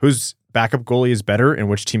whose backup goalie is better and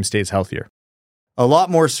which team stays healthier. A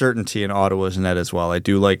lot more certainty in Ottawa's net as well. I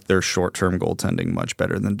do like their short-term goaltending much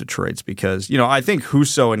better than Detroit's because, I think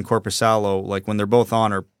Husso and Korpisalo, like when they're both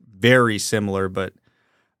on, are very similar. But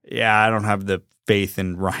yeah, I don't have the faith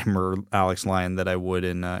in Reimer or Alex Lyon that I would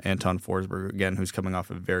in Anton Forsberg, again, who's coming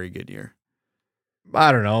off a very good year.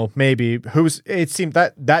 I don't know. Maybe. It seemed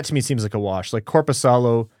that to me seems like a wash. Like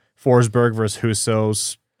Korpisalo, Forsberg versus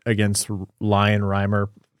Husso against Lyon, Reimer.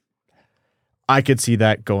 I could see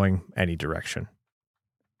that going any direction.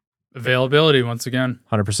 Availability, once again.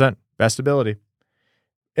 100%. Best ability.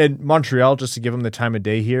 And Montreal, just to give them the time of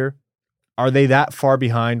day here, are they that far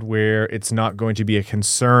behind where it's not going to be a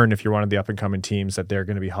concern if you're one of the up-and-coming teams that they're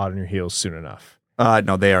going to be hot on your heels soon enough?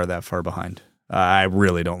 No, they are that far behind. I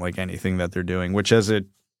really don't like anything that they're doing, which as a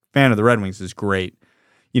fan of the Red Wings is great.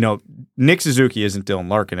 Nick Suzuki isn't Dylan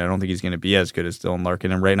Larkin. I don't think he's going to be as good as Dylan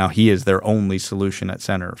Larkin. And right now he is their only solution at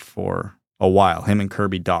center for a while, him and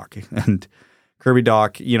Kirby Dach. And Kirby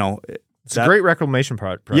Dach, it's a great reclamation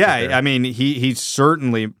project. Yeah, there. I mean, he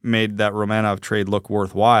certainly made that Romanov trade look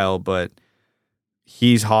worthwhile, but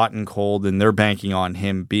he's hot and cold, and they're banking on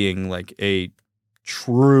him being like a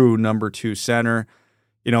true number 2 center.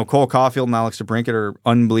 Cole Caulfield and Alex DeBrincat are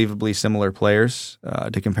unbelievably similar players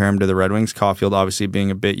to compare him to the Red Wings. Caulfield obviously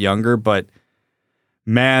being a bit younger, but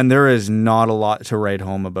man, there is not a lot to write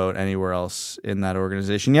home about anywhere else in that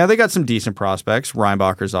organization. Yeah, they got some decent prospects.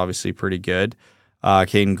 Reinbacher's obviously pretty good.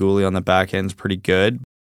 Caden Gooley on the back end's pretty good.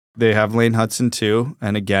 They have Lane Hudson too,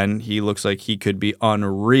 and again, he looks like he could be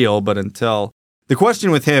unreal, but until... The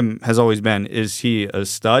question with him has always been, is he a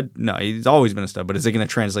stud? No, he's always been a stud, but is it going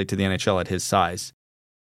to translate to the NHL at his size?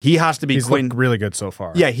 He has to be He's Quinn. looked really good so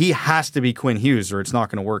far. Yeah, he has to be Quinn Hughes or it's not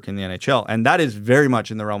going to work in the NHL. And that is very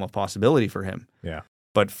much in the realm of possibility for him. Yeah.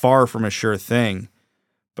 But far from a sure thing.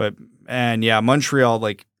 Montreal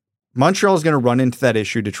is going to run into that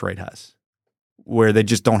issue Detroit has, where they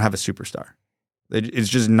just don't have a superstar. It's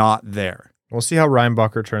just not there. We'll see how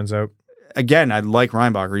Reinbacher turns out. Again, I like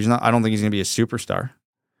Reinbacher. I don't think he's going to be a superstar.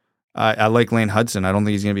 I like Lane Hudson. I don't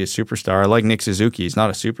think he's going to be a superstar. I like Nick Suzuki. He's not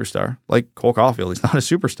a superstar. Like Cole Caulfield. He's not a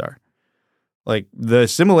superstar. Like the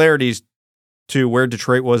similarities to where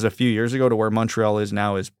Detroit was a few years ago to where Montreal is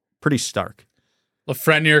now is pretty stark.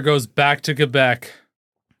 Lafreniere goes back to Quebec.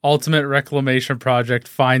 Ultimate reclamation project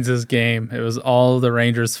finds his game. It was all the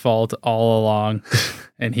Rangers' fault all along,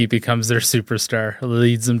 and he becomes their superstar,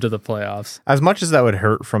 leads them to the playoffs. As much as that would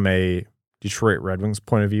hurt from a Detroit Red Wings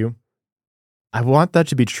point of view, I want that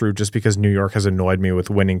to be true just because New York has annoyed me with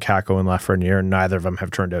winning Kakko and Lafreniere, and neither of them have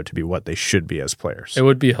turned out to be what they should be as players. It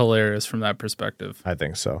would be hilarious from that perspective. I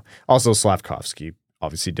think so. Also, Slavkovsky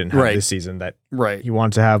obviously didn't have the season that he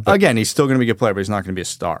wanted to have. But again, he's still going to be a good player, but he's not going to be a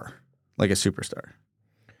star, like a superstar.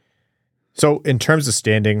 So in terms of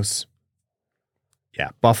standings,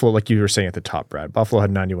 Buffalo, like you were saying at the top, Brad, Buffalo had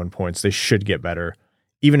 91 points. They should get better.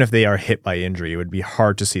 Even if they are hit by injury, it would be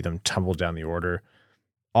hard to see them tumble down the order.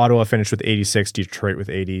 Ottawa finished with 86, Detroit with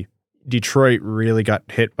 80. Detroit really got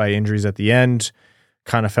hit by injuries at the end,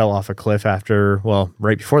 kind of fell off a cliff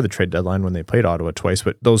right before the trade deadline when they played Ottawa twice,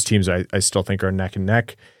 but those teams I still think are neck and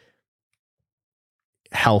neck.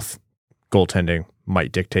 Health, goaltending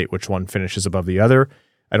might dictate which one finishes above the other.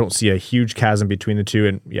 I don't see a huge chasm between the two.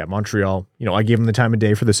 And Montreal, I gave them the time of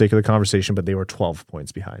day for the sake of the conversation, but they were 12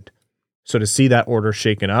 points behind. So to see that order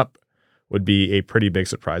shaken up would be a pretty big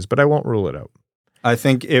surprise, but I won't rule it out. I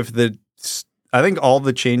think all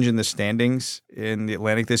the change in the standings in the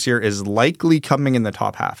Atlantic this year is likely coming in the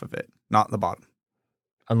top half of it, not the bottom.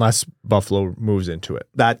 Unless Buffalo moves into it.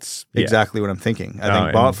 That's exactly what I'm thinking. I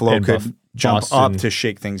think Buffalo could jump up to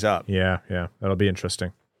shake things up. Yeah. That'll be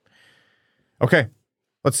interesting. Okay.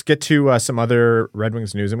 Let's get to some other Red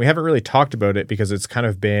Wings news. And we haven't really talked about it because it's kind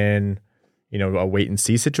of been, a wait and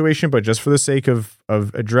see situation, but just for the sake of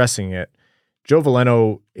addressing it, Joe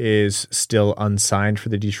Veleno is still unsigned for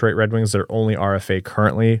the Detroit Red Wings. Their only RFA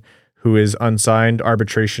currently who is unsigned.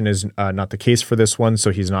 Arbitration is not the case for this one,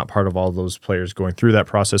 so he's not part of all those players going through that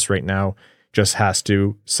process right now. Just has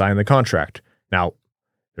to sign the contract. Now,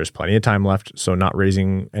 there's plenty of time left, so not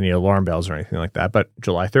raising any alarm bells or anything like that. But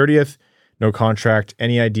July 30th, no contract.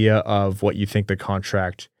 Any idea of what you think the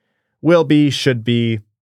contract will be, should be?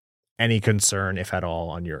 Any concern, if at all,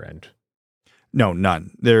 on your end? No,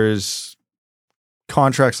 none. There's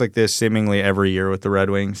contracts like this seemingly every year with the Red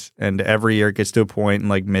Wings, and every year it gets to a point in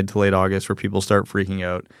like mid to late August where people start freaking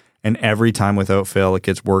out, and every time without fail it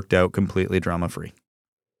gets worked out completely drama-free.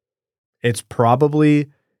 It's probably,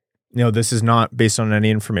 this is not based on any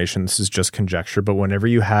information, this is just conjecture, but whenever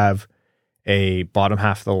you have a bottom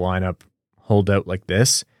half of the lineup hold out like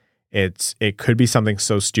this, it could be something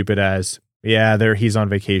so stupid as, he's on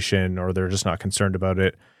vacation, or they're just not concerned about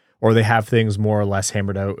it, or they have things more or less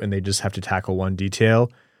hammered out and they just have to tackle one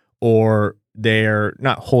detail, or they're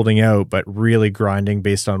not holding out, but really grinding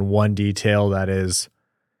based on one detail that is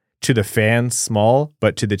to the fans small,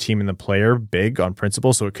 but to the team and the player big on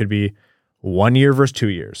principle. So it could be 1 year versus 2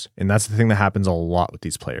 years. And that's the thing that happens a lot with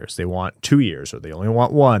these players. They want 2 years, or they only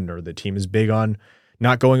want one, or the team is big on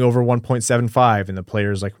not going over 1.75 and the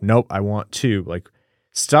player's like, nope, I want 2. Like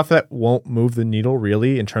stuff that won't move the needle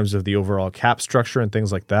really in terms of the overall cap structure and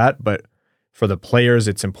things like that. But For the players,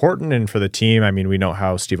 it's important, and for the team, I mean, we know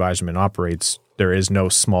how Steve Yzerman operates. There is no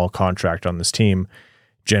small contract on this team.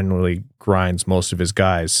 Generally grinds most of his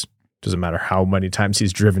guys. Doesn't matter how many times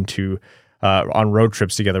he's driven to on road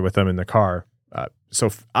trips together with them in the car.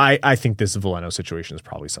 I think this Veleno situation is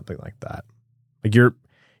probably something like that. Like you're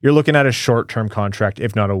looking at a short-term contract,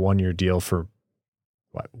 if not a 1-year deal for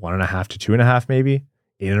what, 1.5 to 2.5, maybe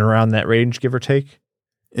in and around that range, give or take.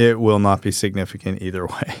 It will not be significant either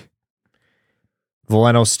way.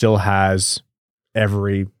 Veleno still has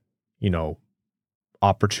every,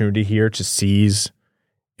 opportunity here to seize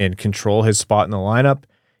and control his spot in the lineup.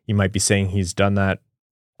 You might be saying he's done that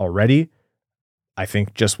already. I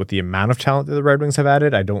think just with the amount of talent that the Red Wings have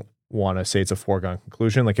added, I don't want to say it's a foregone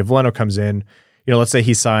conclusion. Like if Veleno comes in, let's say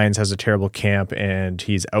he signs, has a terrible camp, and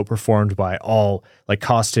he's outperformed by all like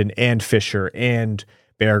Kostin and Fisher and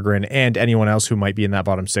Berggren and anyone else who might be in that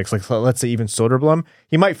bottom six. Like let's say even Soderblom,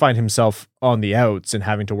 he might find himself on the outs and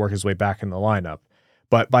having to work his way back in the lineup.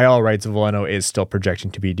 But by all rights, Veleno is still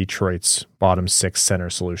projecting to be Detroit's bottom six center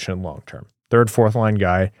solution long term. Third, fourth line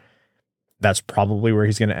guy. That's probably where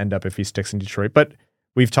he's going to end up if he sticks in Detroit. But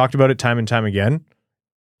we've talked about it time and time again.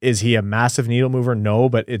 Is he a massive needle mover? No,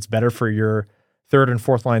 but it's better for your third and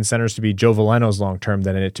fourth line centers to be Joe Veleno's long term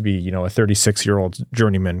than it to be, a 36-year-old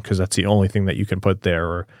journeyman, because that's the only thing that you can put there.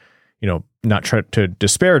 Or, not try to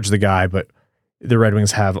disparage the guy, but the Red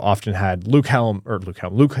Wings have often had Luke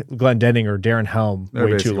Glendening or Darren Helm They're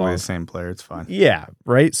way too basically long. the same player. It's fine. Yeah,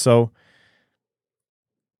 right. So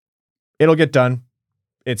it'll get done.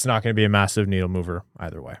 It's not going to be a massive needle mover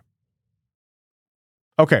either way.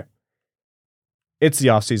 Okay. It's the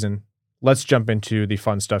offseason. Let's jump into the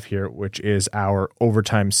fun stuff here, which is our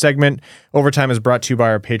Overtime segment. Overtime is brought to you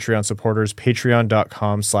by our Patreon supporters,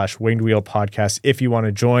 patreon.com/wingedwheelpodcast. If you want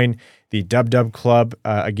to join the Dub Club,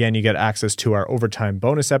 again, you get access to our Overtime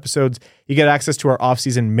bonus episodes. You get access to our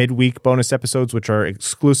offseason midweek bonus episodes, which are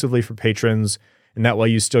exclusively for patrons. And that way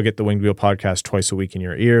you still get the Winged Wheel podcast twice a week in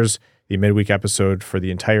your ears. The midweek episode for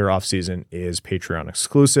the entire offseason is Patreon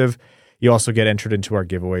exclusive. You also get entered into our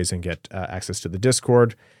giveaways and get access to the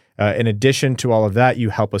Discord. In addition to all of that, you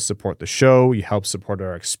help us support the show. You help support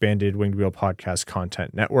our expanded Winged Wheel podcast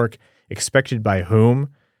content network. Expected by Whom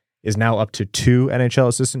is now up to 2 NHL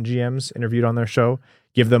assistant GMs interviewed on their show.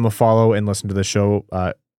 Give them a follow and listen to the show.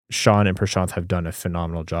 Sean and Prashanth have done a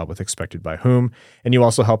phenomenal job with Expected by Whom. And you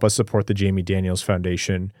also help us support the Jamie Daniels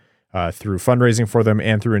Foundation through fundraising for them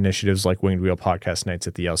and through initiatives like Winged Wheel Podcast Nights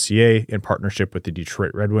at the LCA in partnership with the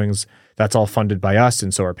Detroit Red Wings. That's all funded by us,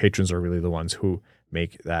 and so our patrons are really the ones who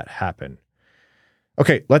make that happen.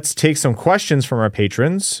 Okay, let's take some questions from our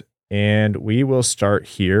patrons, and we will start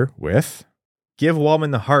here with Give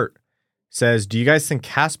Wallman the Heart. Says, do you guys think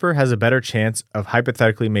Kasper has a better chance of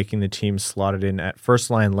hypothetically making the team slotted in at first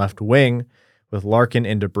line left wing with Larkin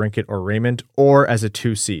into Brinkett or Raymond, or as a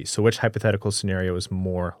 2C? So which hypothetical scenario is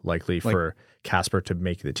more likely for Kasper to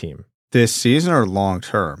make the team? This season or long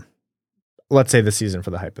term? Let's say the season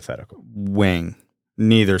for the hypothetical. Wing.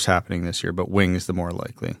 Neither's happening this year, but wing is the more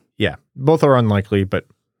likely. Yeah, both are unlikely, but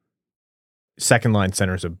second line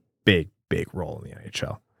center is a big role in the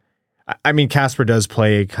NHL. I mean, Kasper does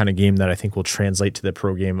play a kind of game that I think will translate to the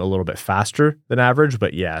pro game a little bit faster than average,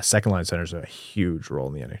 but yeah, second line center is a huge role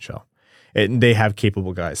in the NHL. And they have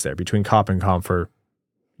capable guys there. Between Kopp and Comfer,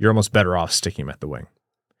 you're almost better off sticking him at the wing.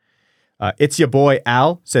 It's your boy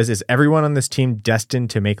Al says, is everyone on this team destined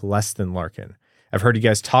to make less than Larkin? I've heard you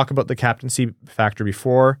guys talk about the captaincy factor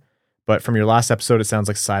before, but from your last episode, it sounds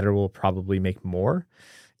like Seider will probably make more.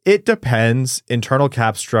 It depends. Internal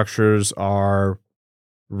cap structures are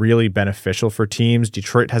really beneficial for teams.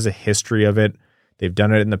 Detroit has a history of it. They've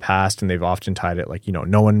done it in the past, and they've often tied it like,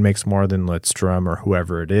 no one makes more than Lidstrom or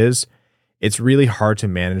whoever it is. It's really hard to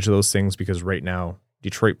manage those things because right now,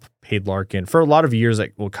 Detroit paid Larkin for a lot of years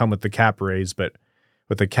that will come with the cap raise, but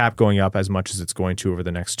with the cap going up as much as it's going to over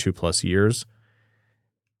the next 2+ years,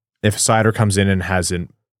 if Seider comes in and has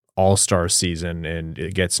an all-star season and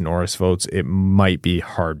it gets Norris votes, it might be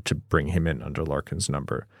hard to bring him in under Larkin's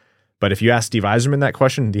number. But if you ask Steve Yzerman that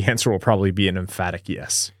question, the answer will probably be an emphatic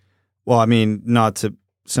yes. Well, I mean, not to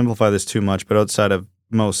simplify this too much, but outside of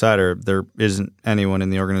Mo Seider, there isn't anyone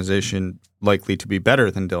in the organization likely to be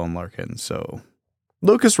better than Dylan Larkin. So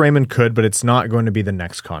Lucas Raymond could, but it's not going to be the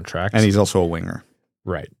next contract. And he's also a winger.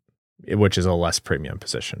 Right, which is a less premium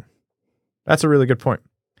position. That's a really good point.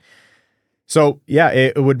 So, yeah,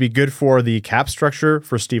 it would be good for the cap structure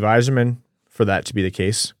for Steve Yzerman for that to be the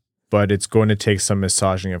case, but it's going to take some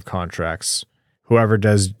massaging of contracts. Whoever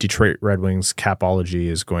does Detroit Red Wings capology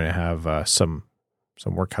is going to have some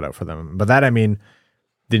work cut out for them. But that, I mean,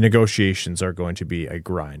 the negotiations are going to be a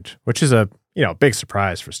grind, which is a big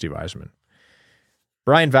surprise for Steve Yzerman.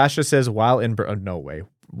 Brian Vasha says, while in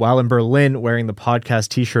Berlin wearing the podcast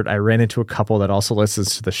t-shirt, I ran into a couple that also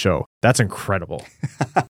listens to the show. That's incredible.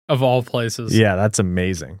 Of all places. Yeah, that's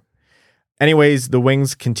amazing. Anyways, the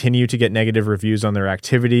Wings continue to get negative reviews on their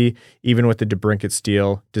activity, even with the DeBrincat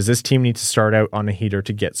steal. Does this team need to start out on a heater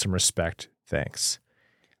to get some respect? Thanks.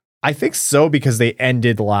 I think so, because they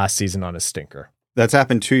ended last season on a stinker. That's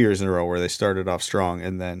happened 2 years in a row where they started off strong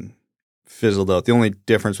and then fizzled out. The only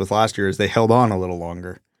difference with last year is they held on a little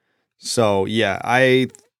longer. So, yeah, I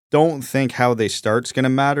don't think how they start's going to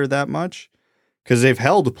matter that much, because they've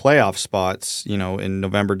held playoff spots, in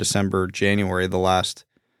November, December, January, the last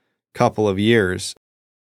couple of years.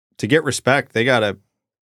 To get respect, they got to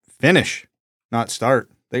finish, not start.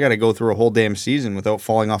 They got to go through a whole damn season without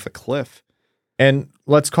falling off a cliff. And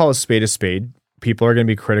let's call a spade a spade. People are going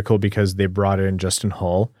to be critical because they brought in Justin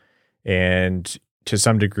Hull, and to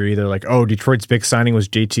some degree, they're like, oh, Detroit's big signing was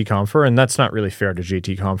JT Compher, and that's not really fair to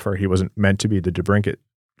JT Compher. He wasn't meant to be the DeBrincat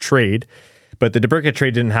trade, but the DeBrincat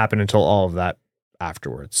trade didn't happen until all of that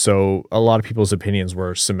afterwards. So a lot of people's opinions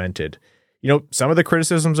were cemented. Some of the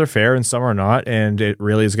criticisms are fair and some are not, and it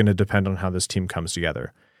really is going to depend on how this team comes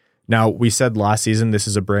together. Now, we said last season this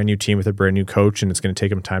is a brand new team with a brand new coach, and it's going to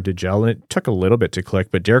take them time to gel, and it took a little bit to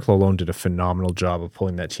click, but Derek Lalonde did a phenomenal job of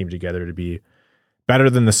pulling that team together to be better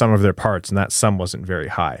than the sum of their parts, and that sum wasn't very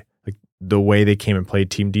high. Like, the way they came and played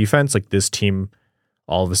team defense, like, this team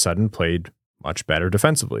all of a sudden played much better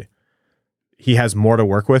defensively. He has more to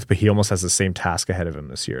work with, but he almost has the same task ahead of him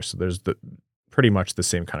this year, so there's pretty much the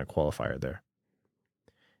same kind of qualifier there.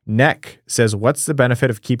 Neck says, what's the benefit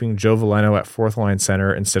of keeping Joe Veleno at fourth line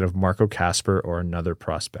center instead of Marco Kasper or another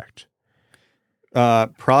prospect?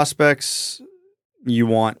 Prospects you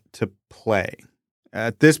want to play.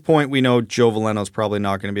 At this point, we know Joe Veleno's probably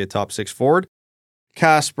not going to be a top six forward.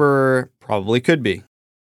 Kasper probably could be.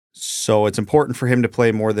 So it's important for him to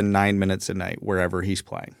play more than 9 minutes a night wherever he's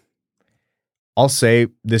playing. I'll say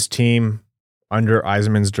this team under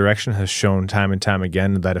Yzerman's direction has shown time and time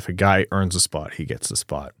again that if a guy earns a spot, he gets the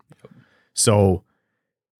spot. So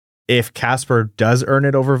if Kasper does earn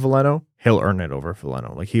it over Veleno, he'll earn it over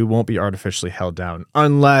Veleno. Like, he won't be artificially held down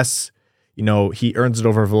unless, he earns it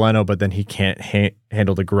over Veleno, but then he can't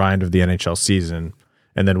handle the grind of the NHL season.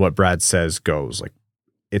 And then what Brad says goes. Like,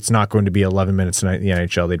 it's not going to be 11 minutes a night in the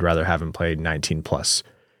NHL. They'd rather have him play 19 plus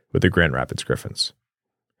with the Grand Rapids Griffins.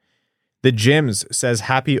 The Gyms says,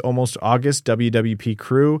 happy almost August, WWP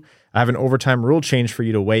crew. I have an overtime rule change for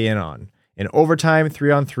you to weigh in on. In overtime,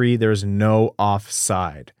 3-on-3, there is no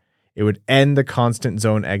offside. It would end the constant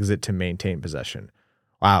zone exit to maintain possession.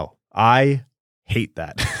 Wow, I hate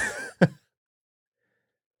that.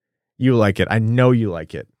 You like it. I know you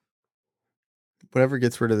like it. Whatever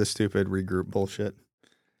gets rid of the stupid regroup bullshit.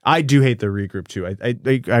 I do hate the regroup too.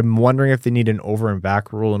 I'm wondering if they need an over and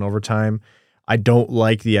back rule in overtime. I don't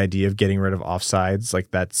like the idea of getting rid of offsides. Like,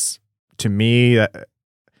 that's, to me, that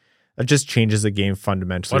just changes the game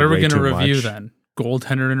fundamentally. What are we going to review then?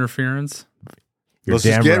 Goaltender interference? Let's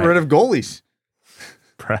just get rid of goalies.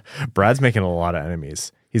 Brad's making a lot of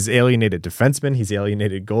enemies. He's alienated defensemen. He's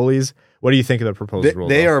alienated goalies. What do you think of the proposed rule?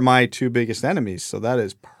 They are my two biggest enemies, so that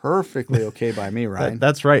is perfectly okay by me, Ryan.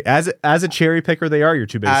 That's right. As a cherry picker, they are your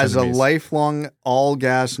two biggest enemies. As a lifelong all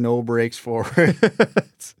gas, no breaks forward.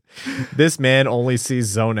 This man only sees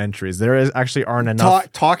zone entries. There actually aren't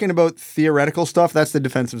enough. Talking about theoretical stuff, that's the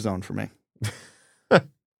defensive zone for me.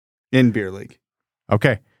 In beer league.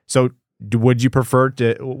 Okay. So would you prefer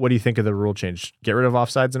to, what do you think of the rule change? Get rid of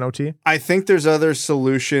offsides in OT? I think there's other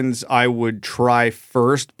solutions I would try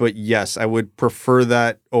first, but yes, I would prefer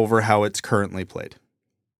that over how it's currently played.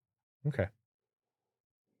 Okay.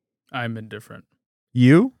 I'm indifferent.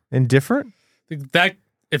 You? Indifferent? That,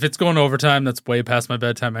 if it's going to overtime, that's way past my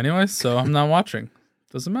bedtime anyway, so I'm not watching.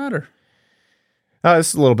 Doesn't matter. This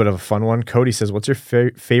is a little bit of a fun one. Cody says, what's your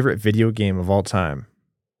favorite video game of all time?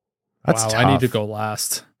 That's tough. I need to go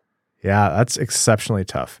last. Yeah, that's exceptionally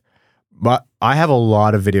tough. But I have a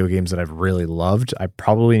lot of video games that I've really loved. I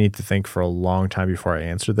probably need to think for a long time before I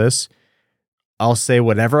answer this. I'll say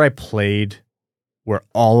whatever I played where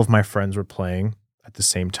all of my friends were playing at the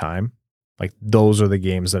same time, like, those are the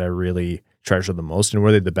games that I really treasure the most. And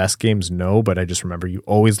were they the best games? No, but I just remember you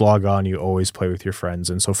always log on, you always play with your friends.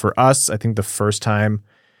 And so for us, I think the first time,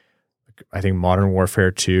 I think Modern Warfare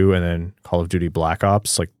 2 and then Call of Duty Black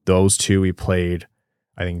Ops, like, those two we played,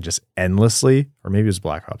 I think, just endlessly, or maybe it was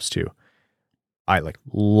Black Ops 2. I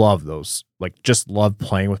love those, just love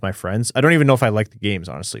playing with my friends. I don't even know if I like the games,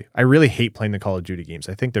 honestly. I really hate playing the Call of Duty games.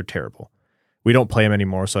 I think they're terrible. We don't play them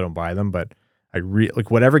anymore, so I don't buy them, but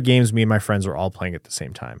Like whatever games me and my friends were all playing at the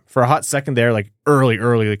same time. For a hot second there, like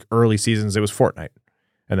early seasons, it was Fortnite.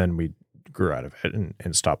 And then we grew out of it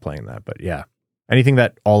and stopped playing that. But yeah, anything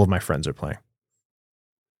that all of my friends are playing.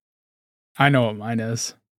 I know what mine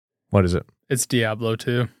is. What is it? It's Diablo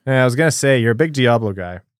 2. Yeah, I was going to say, you're a big Diablo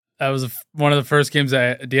guy. That was one of the first games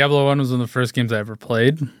Diablo 1 was one of the first games I ever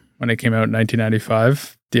played when it came out in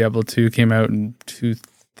 1995. Diablo 2 came out in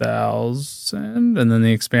 2000, and then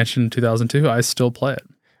the expansion in 2002. I still play it.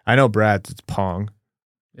 I know Brad's, it's Pong.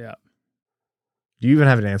 Yeah. Do you even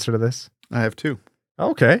have an answer to this? I have 2.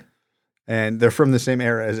 Okay. And they're from the same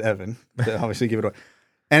era as Evan. To obviously give it away.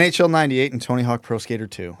 NHL 98 and Tony Hawk Pro Skater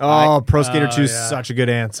 2. Pro Skater 2 is such a good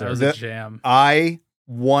answer. That was a jam. I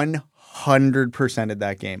 100%ed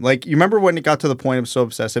that game. Like, you remember when it got to the point of so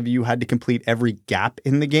obsessive, you had to complete every gap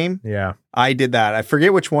in the game? Yeah. I did that. I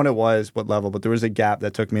forget which one it was, what level, but there was a gap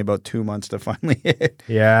that took me about 2 months to finally hit.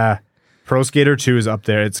 Yeah. Pro Skater 2 is up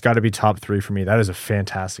there. It's got to be top 3 for me. That is a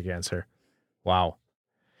fantastic answer. Wow.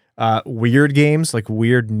 Weird games, like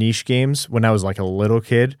weird niche games when I was like a little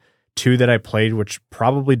kid. 2 that I played, which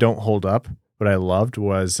probably don't hold up, but I loved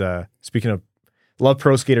was, speaking of, love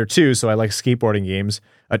Pro Skater 2, so I like skateboarding games.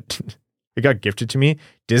 It got gifted to me.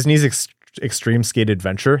 Disney's Extreme Skate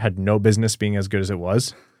Adventure had no business being as good as it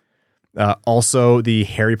was. Also, the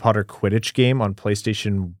Harry Potter Quidditch game on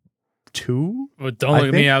PlayStation 2. But don't look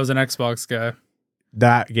at me, I was an Xbox guy.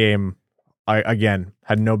 That game, again,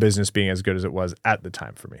 had no business being as good as it was at the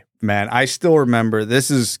time for me. Man, I still remember, this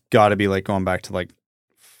has got to be like going back to like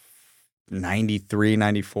 93,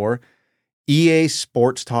 94. EA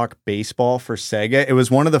Sports Talk Baseball for Sega. It was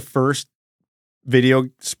one of the first video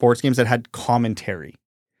sports games that had commentary.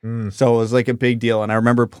 So it was like a big deal. And I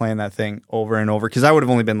remember playing that thing over and over because I would have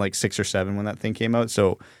only been like 6 or 7 when that thing came out.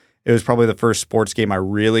 So it was probably the first sports game I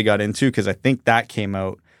really got into because I think that came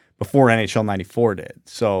out before NHL 94 did.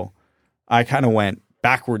 So I kind of went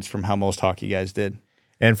backwards from how most hockey guys did.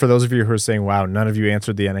 And for those of you who are saying, wow, none of you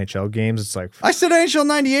answered the NHL games, it's like... I said NHL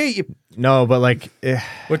 98. No, but like...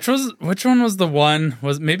 Which one was the one?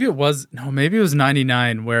 Maybe it was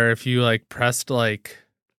 99, where if you like pressed like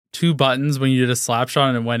 2 buttons when you did a slap shot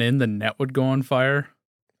and it went in, the net would go on fire.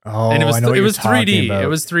 Oh, and it was, I know what it was you're 3D. about. It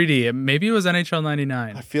was 3D. Maybe it was NHL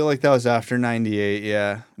 99. I feel like that was after 98,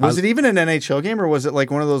 yeah. Was it even an NHL game or was it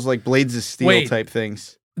like one of those like Blades of Steel type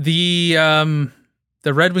things?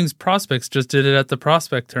 The Red Wings prospects just did it at the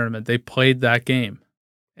prospect tournament. They played that game.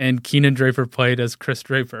 And Keenan Draper played as Chris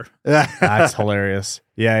Draper. That's hilarious.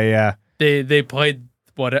 Yeah. They played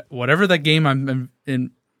whatever that game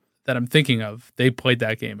that I'm thinking of. They played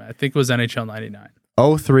that game. I think it was NHL 99.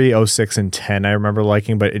 03, 06, and 10 I remember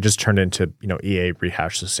liking, but it just turned into, EA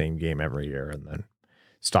rehashed the same game every year and then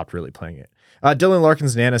stopped really playing it. Dylan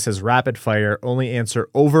Larkins Nana says, rapid fire, only answer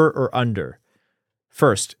over or under.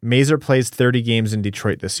 First, Mazer plays 30 games in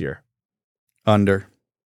Detroit this year. Under.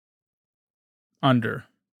 I'm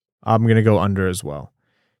going to go under as well.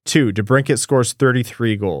 2, DeBrincat scores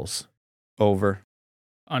 33 goals. Over.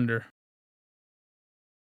 Under.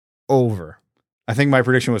 Over. I think my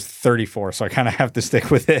prediction was 34, so I kind of have to stick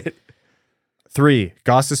with it. 3,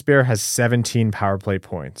 Gostisbehere has 17 power play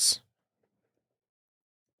points.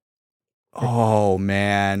 Oh,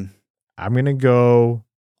 man. I'm going to go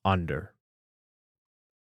under.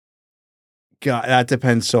 God, that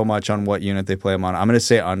depends so much on what unit they play them on. I'm going to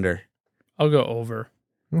say under. I'll go over.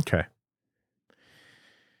 Okay.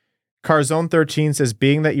 Carzone 13 says,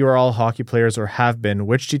 being that you are all hockey players or have been,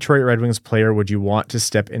 which Detroit Red Wings player would you want to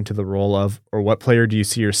step into the role of, or what player do you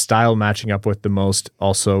see your style matching up with the most,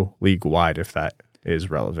 also league-wide, if that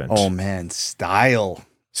is relevant? Oh, man, style.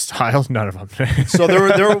 Style? None of them. So there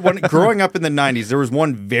were growing up in the 90s, there was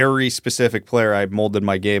one very specific player I molded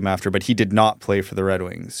my game after, but he did not play for the Red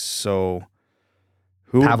Wings. So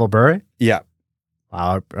who? Pavel Bure? Yeah.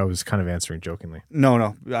 Wow, I was kind of answering jokingly.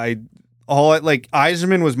 No.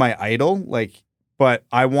 Yzerman was my idol, but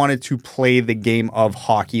I wanted to play the game of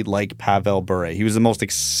hockey like Pavel Bure. He was the most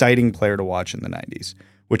exciting player to watch in the 90s,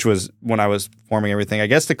 which was when I was forming everything. I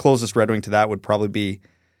guess the closest Red Wing to that would probably be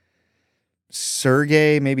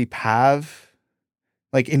Sergei, maybe Pav,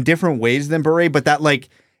 in different ways than Bure, but that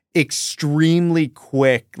extremely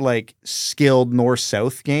quick, skilled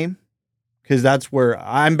north-south game. Because that's where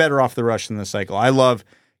I'm better off the rush than the cycle. I love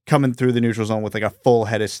coming through the neutral zone with a full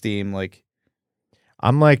head of steam.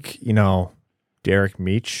 I'm Derek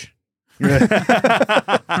Meach.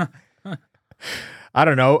 I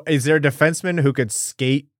don't know. Is there a defenseman who could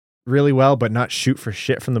skate really well but not shoot for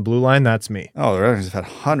shit from the blue line? That's me. Oh, the Red Wings have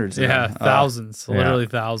had hundreds of them. Thousands. Literally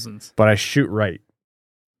thousands. But I shoot right.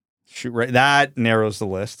 Shoot right. That narrows the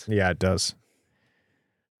list. Yeah, it does.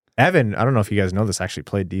 Evan, I don't know if you guys know this, actually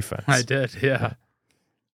played defense. I did, yeah.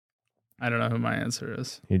 I don't know who my answer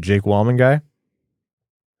is. You a Jake Wallman guy?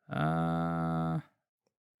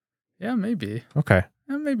 Yeah, maybe. Okay.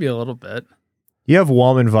 Yeah, maybe a little bit. You have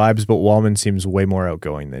Wallman vibes, but Wallman seems way more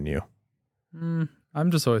outgoing than you.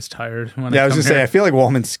 I'm just always tired when Yeah, I was come just here. saying, I feel like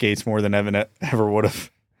Wallman skates more than Evan ever would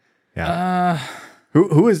have. Yeah.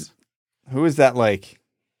 Who is that like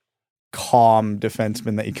calm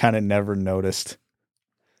defenseman that you kind of never noticed?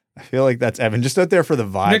 I feel like that's Evan, just out there for the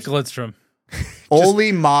vibes. Nick Lidstrom.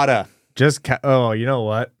 Oli Mata. Oh, you know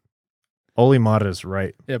what? Oli Mata is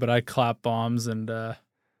right. Yeah, but I clap bombs and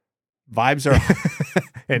Vibes are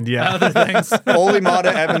And yeah. other things. Oli Mata,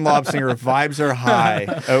 Evan Lobsinger. Vibes are high.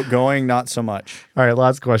 Outgoing, not so much. All right,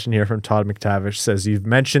 last question here from Todd McTavish says, you've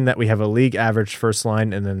mentioned that we have a league average first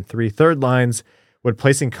line and then 3 third lines. Would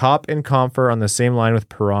placing Kopp and Comfer on the same line with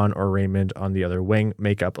Perron or Raymond on the other wing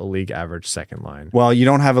make up a league average second line? Well, you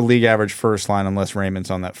don't have a league average first line unless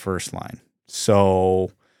Raymond's on that first line.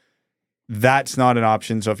 So that's not an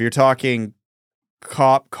option. So if you're talking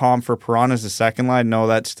Kopp, Comfer, Perron as the second line, no,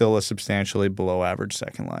 that's still a substantially below average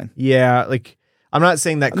second line. Yeah, like I'm not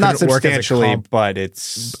saying that Not couldn't work as a substantially, comp. but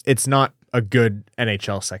it's Not a good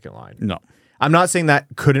NHL second line. no. I'm not saying that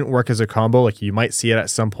couldn't work as a combo. Like you might see it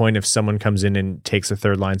at some point if someone comes in and takes a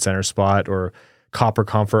third line center spot, or Kopp or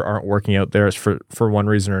Comfort aren't working out there for one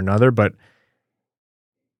reason or another. But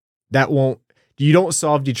that won't. You don't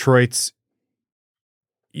solve Detroit's.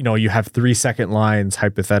 You have 3 second lines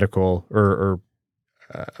hypothetical or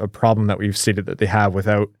a problem that we've stated that they have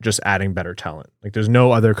without just adding better talent. Like there's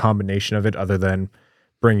no other combination of it other than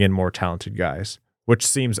bring in more talented guys, which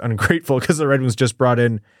seems ungrateful because the Red Wings just brought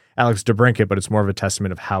in Alex DeBrincat, but it's more of a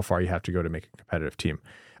testament of how far you have to go to make a competitive team.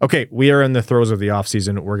 Okay, we are in the throes of the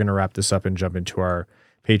offseason. We're going to wrap this up and jump into our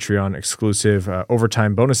Patreon exclusive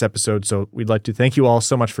overtime bonus episode. So we'd like to thank you all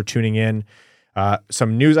so much for tuning in.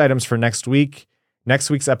 Some news items for next week. Next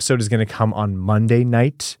week's episode is going to come on Monday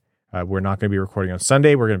night. We're not going to be recording on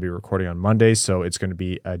Sunday. We're going to be recording on Monday, so it's going to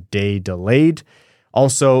be a day delayed.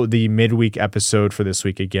 Also, the midweek episode for this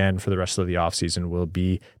week, again, for the rest of the offseason, will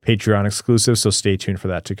be Patreon exclusive, so stay tuned for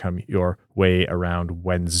that to come your way around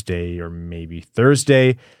Wednesday or maybe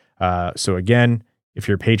Thursday. So again, if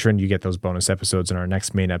you're a patron, you get those bonus episodes, and our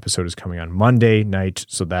next main episode is coming on Monday night,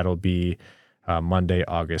 so that'll be Monday,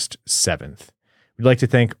 August 7th. We'd like to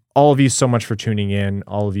thank all of you so much for tuning in,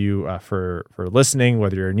 all of you for listening,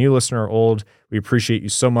 whether you're a new listener or old. We appreciate you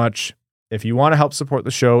so much. If you want to help support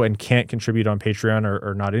the show and can't contribute on Patreon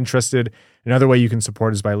or not interested, another way you can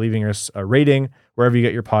support is by leaving us a rating wherever you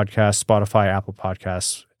get your podcasts, Spotify, Apple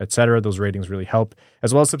Podcasts, etc. Those ratings really help,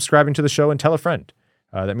 as well as subscribing to the show and tell a friend.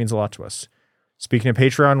 That means a lot to us. Speaking of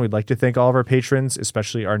Patreon, we'd like to thank all of our patrons,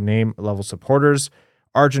 especially our name level supporters: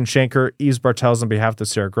 Arjun Shanker, Yves Bartels on behalf of the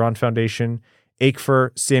Sarah Grand Foundation,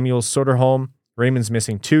 Aikfer, Samuel Soderholm, Raymond's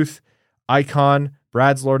Missing Tooth, Icon,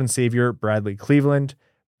 Brad's Lord and Savior, Bradley Cleveland,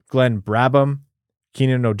 Glenn Brabham,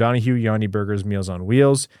 Keenan O'Donohue, Yanni Burgers, Meals on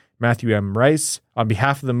Wheels, Matthew M. Rice. On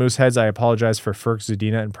behalf of the Mooseheads, I apologize for Ferg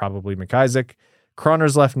Zadina and probably McIsaac,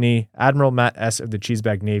 Croner's Left Knee, Admiral Matt S. of the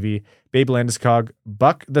Cheesebag Navy, Babe Landeskog,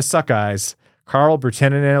 Buck the Suck Eyes, Carl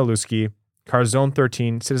Bertanen and Aluski, Carzone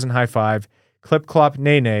 13, Citizen High Five, Clip Clop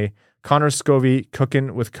Nene, Connor Scovey,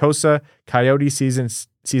 Cookin' with Kosa, Coyote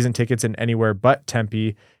season tickets in anywhere but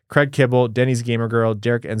Tempe, Craig Kibble, Denny's Gamer Girl,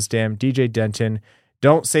 Derek Enstam, DJ Denton,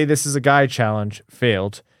 Don't Say This Is a Guy Challenge,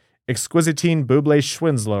 failed, Exquisitine Buble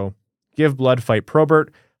Schwinslow, Give Blood Fight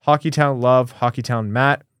Probert, Hockeytown Love, Hockeytown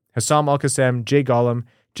Matt, Hassam Al-Qassem, Jay Gollum,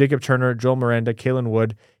 Jacob Turner, Joel Miranda, Kalen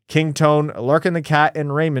Wood, King Tone, Larkin the Cat,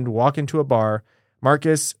 and Raymond walk into a bar.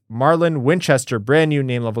 Marcus, Marlon Winchester, brand new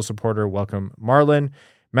name level supporter, welcome Marlon.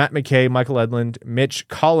 Matt McKay, Michael Edlund, Mitch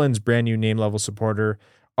Collins, brand new name level supporter,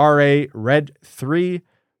 R.A. Red 3,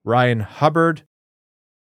 Ryan Hubbard,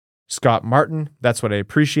 Scott Martin, that's what I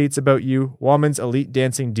appreciates about you, Wallman's Elite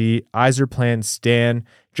Dancing D, Iserplan Stan,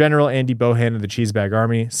 General Andy Bohan of the Cheesebag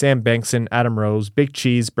Army, Sam Bankson, Adam Rose, Big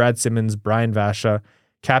Cheese, Brad Simmons, Brian Vasha,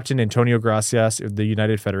 Captain Antonio Gracias of the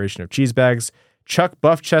United Federation of Cheesebags, Chuck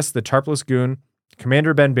Buffchest, the Tarpless Goon,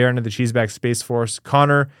 Commander Ben Barron of the Cheesebag Space Force,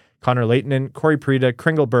 Connor Leitonen, Corey Prida,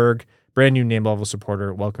 Kringleberg, brand new name level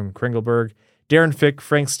supporter, welcome Kringleberg, Darren Fick,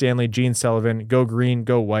 Frank Stanley, Gene Sullivan, Go Green,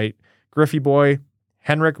 Go White, Griffey Boy,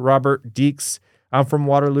 Henrik Robert Deeks, I'm from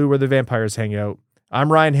Waterloo where the vampires hang out.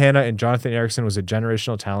 I'm Ryan Hanna, and Jonathan Erickson was a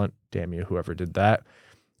generational talent. Damn you, whoever did that.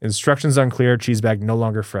 Instructions unclear, Cheesebag no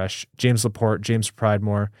longer fresh. James Laporte, James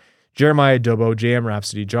Pridemore, Jeremiah Dobo, JM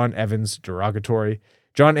Rhapsody, John Evans, derogatory,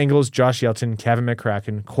 John Ingalls, Josh Yelton, Kevin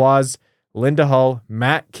McCracken, Quaz, Linda Hull,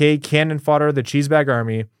 Matt K. Cannon Fodder, the Cheesebag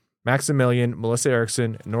Army, Maximilian, Melissa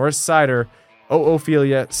Erickson, Norris Sider,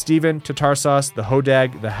 Ophelia, Steven, Tatarsauce, the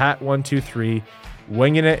Hodag, the Hat123,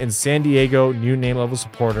 Winging It in San Diego, new name level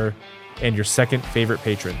supporter, and your second favorite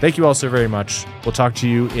patron. Thank you all so very much. We'll talk to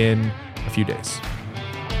you in a few days.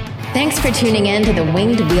 Thanks for tuning in to the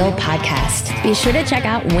Winged Wheel Podcast. Be sure to check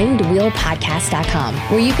out wingedwheelpodcast.com,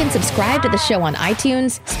 where you can subscribe to the show on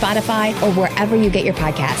iTunes, Spotify, or wherever you get your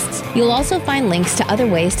podcasts. You'll also find links to other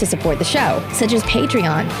ways to support the show, such as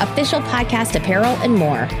Patreon, official podcast apparel, and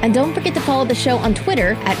more. And don't forget to follow the show on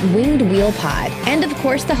Twitter at Winged Wheel Pod. And of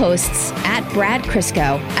course, the hosts at Brad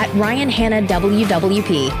Crisco, at Ryan Hanna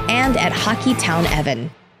WWP, and at Hockey Town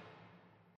Evan.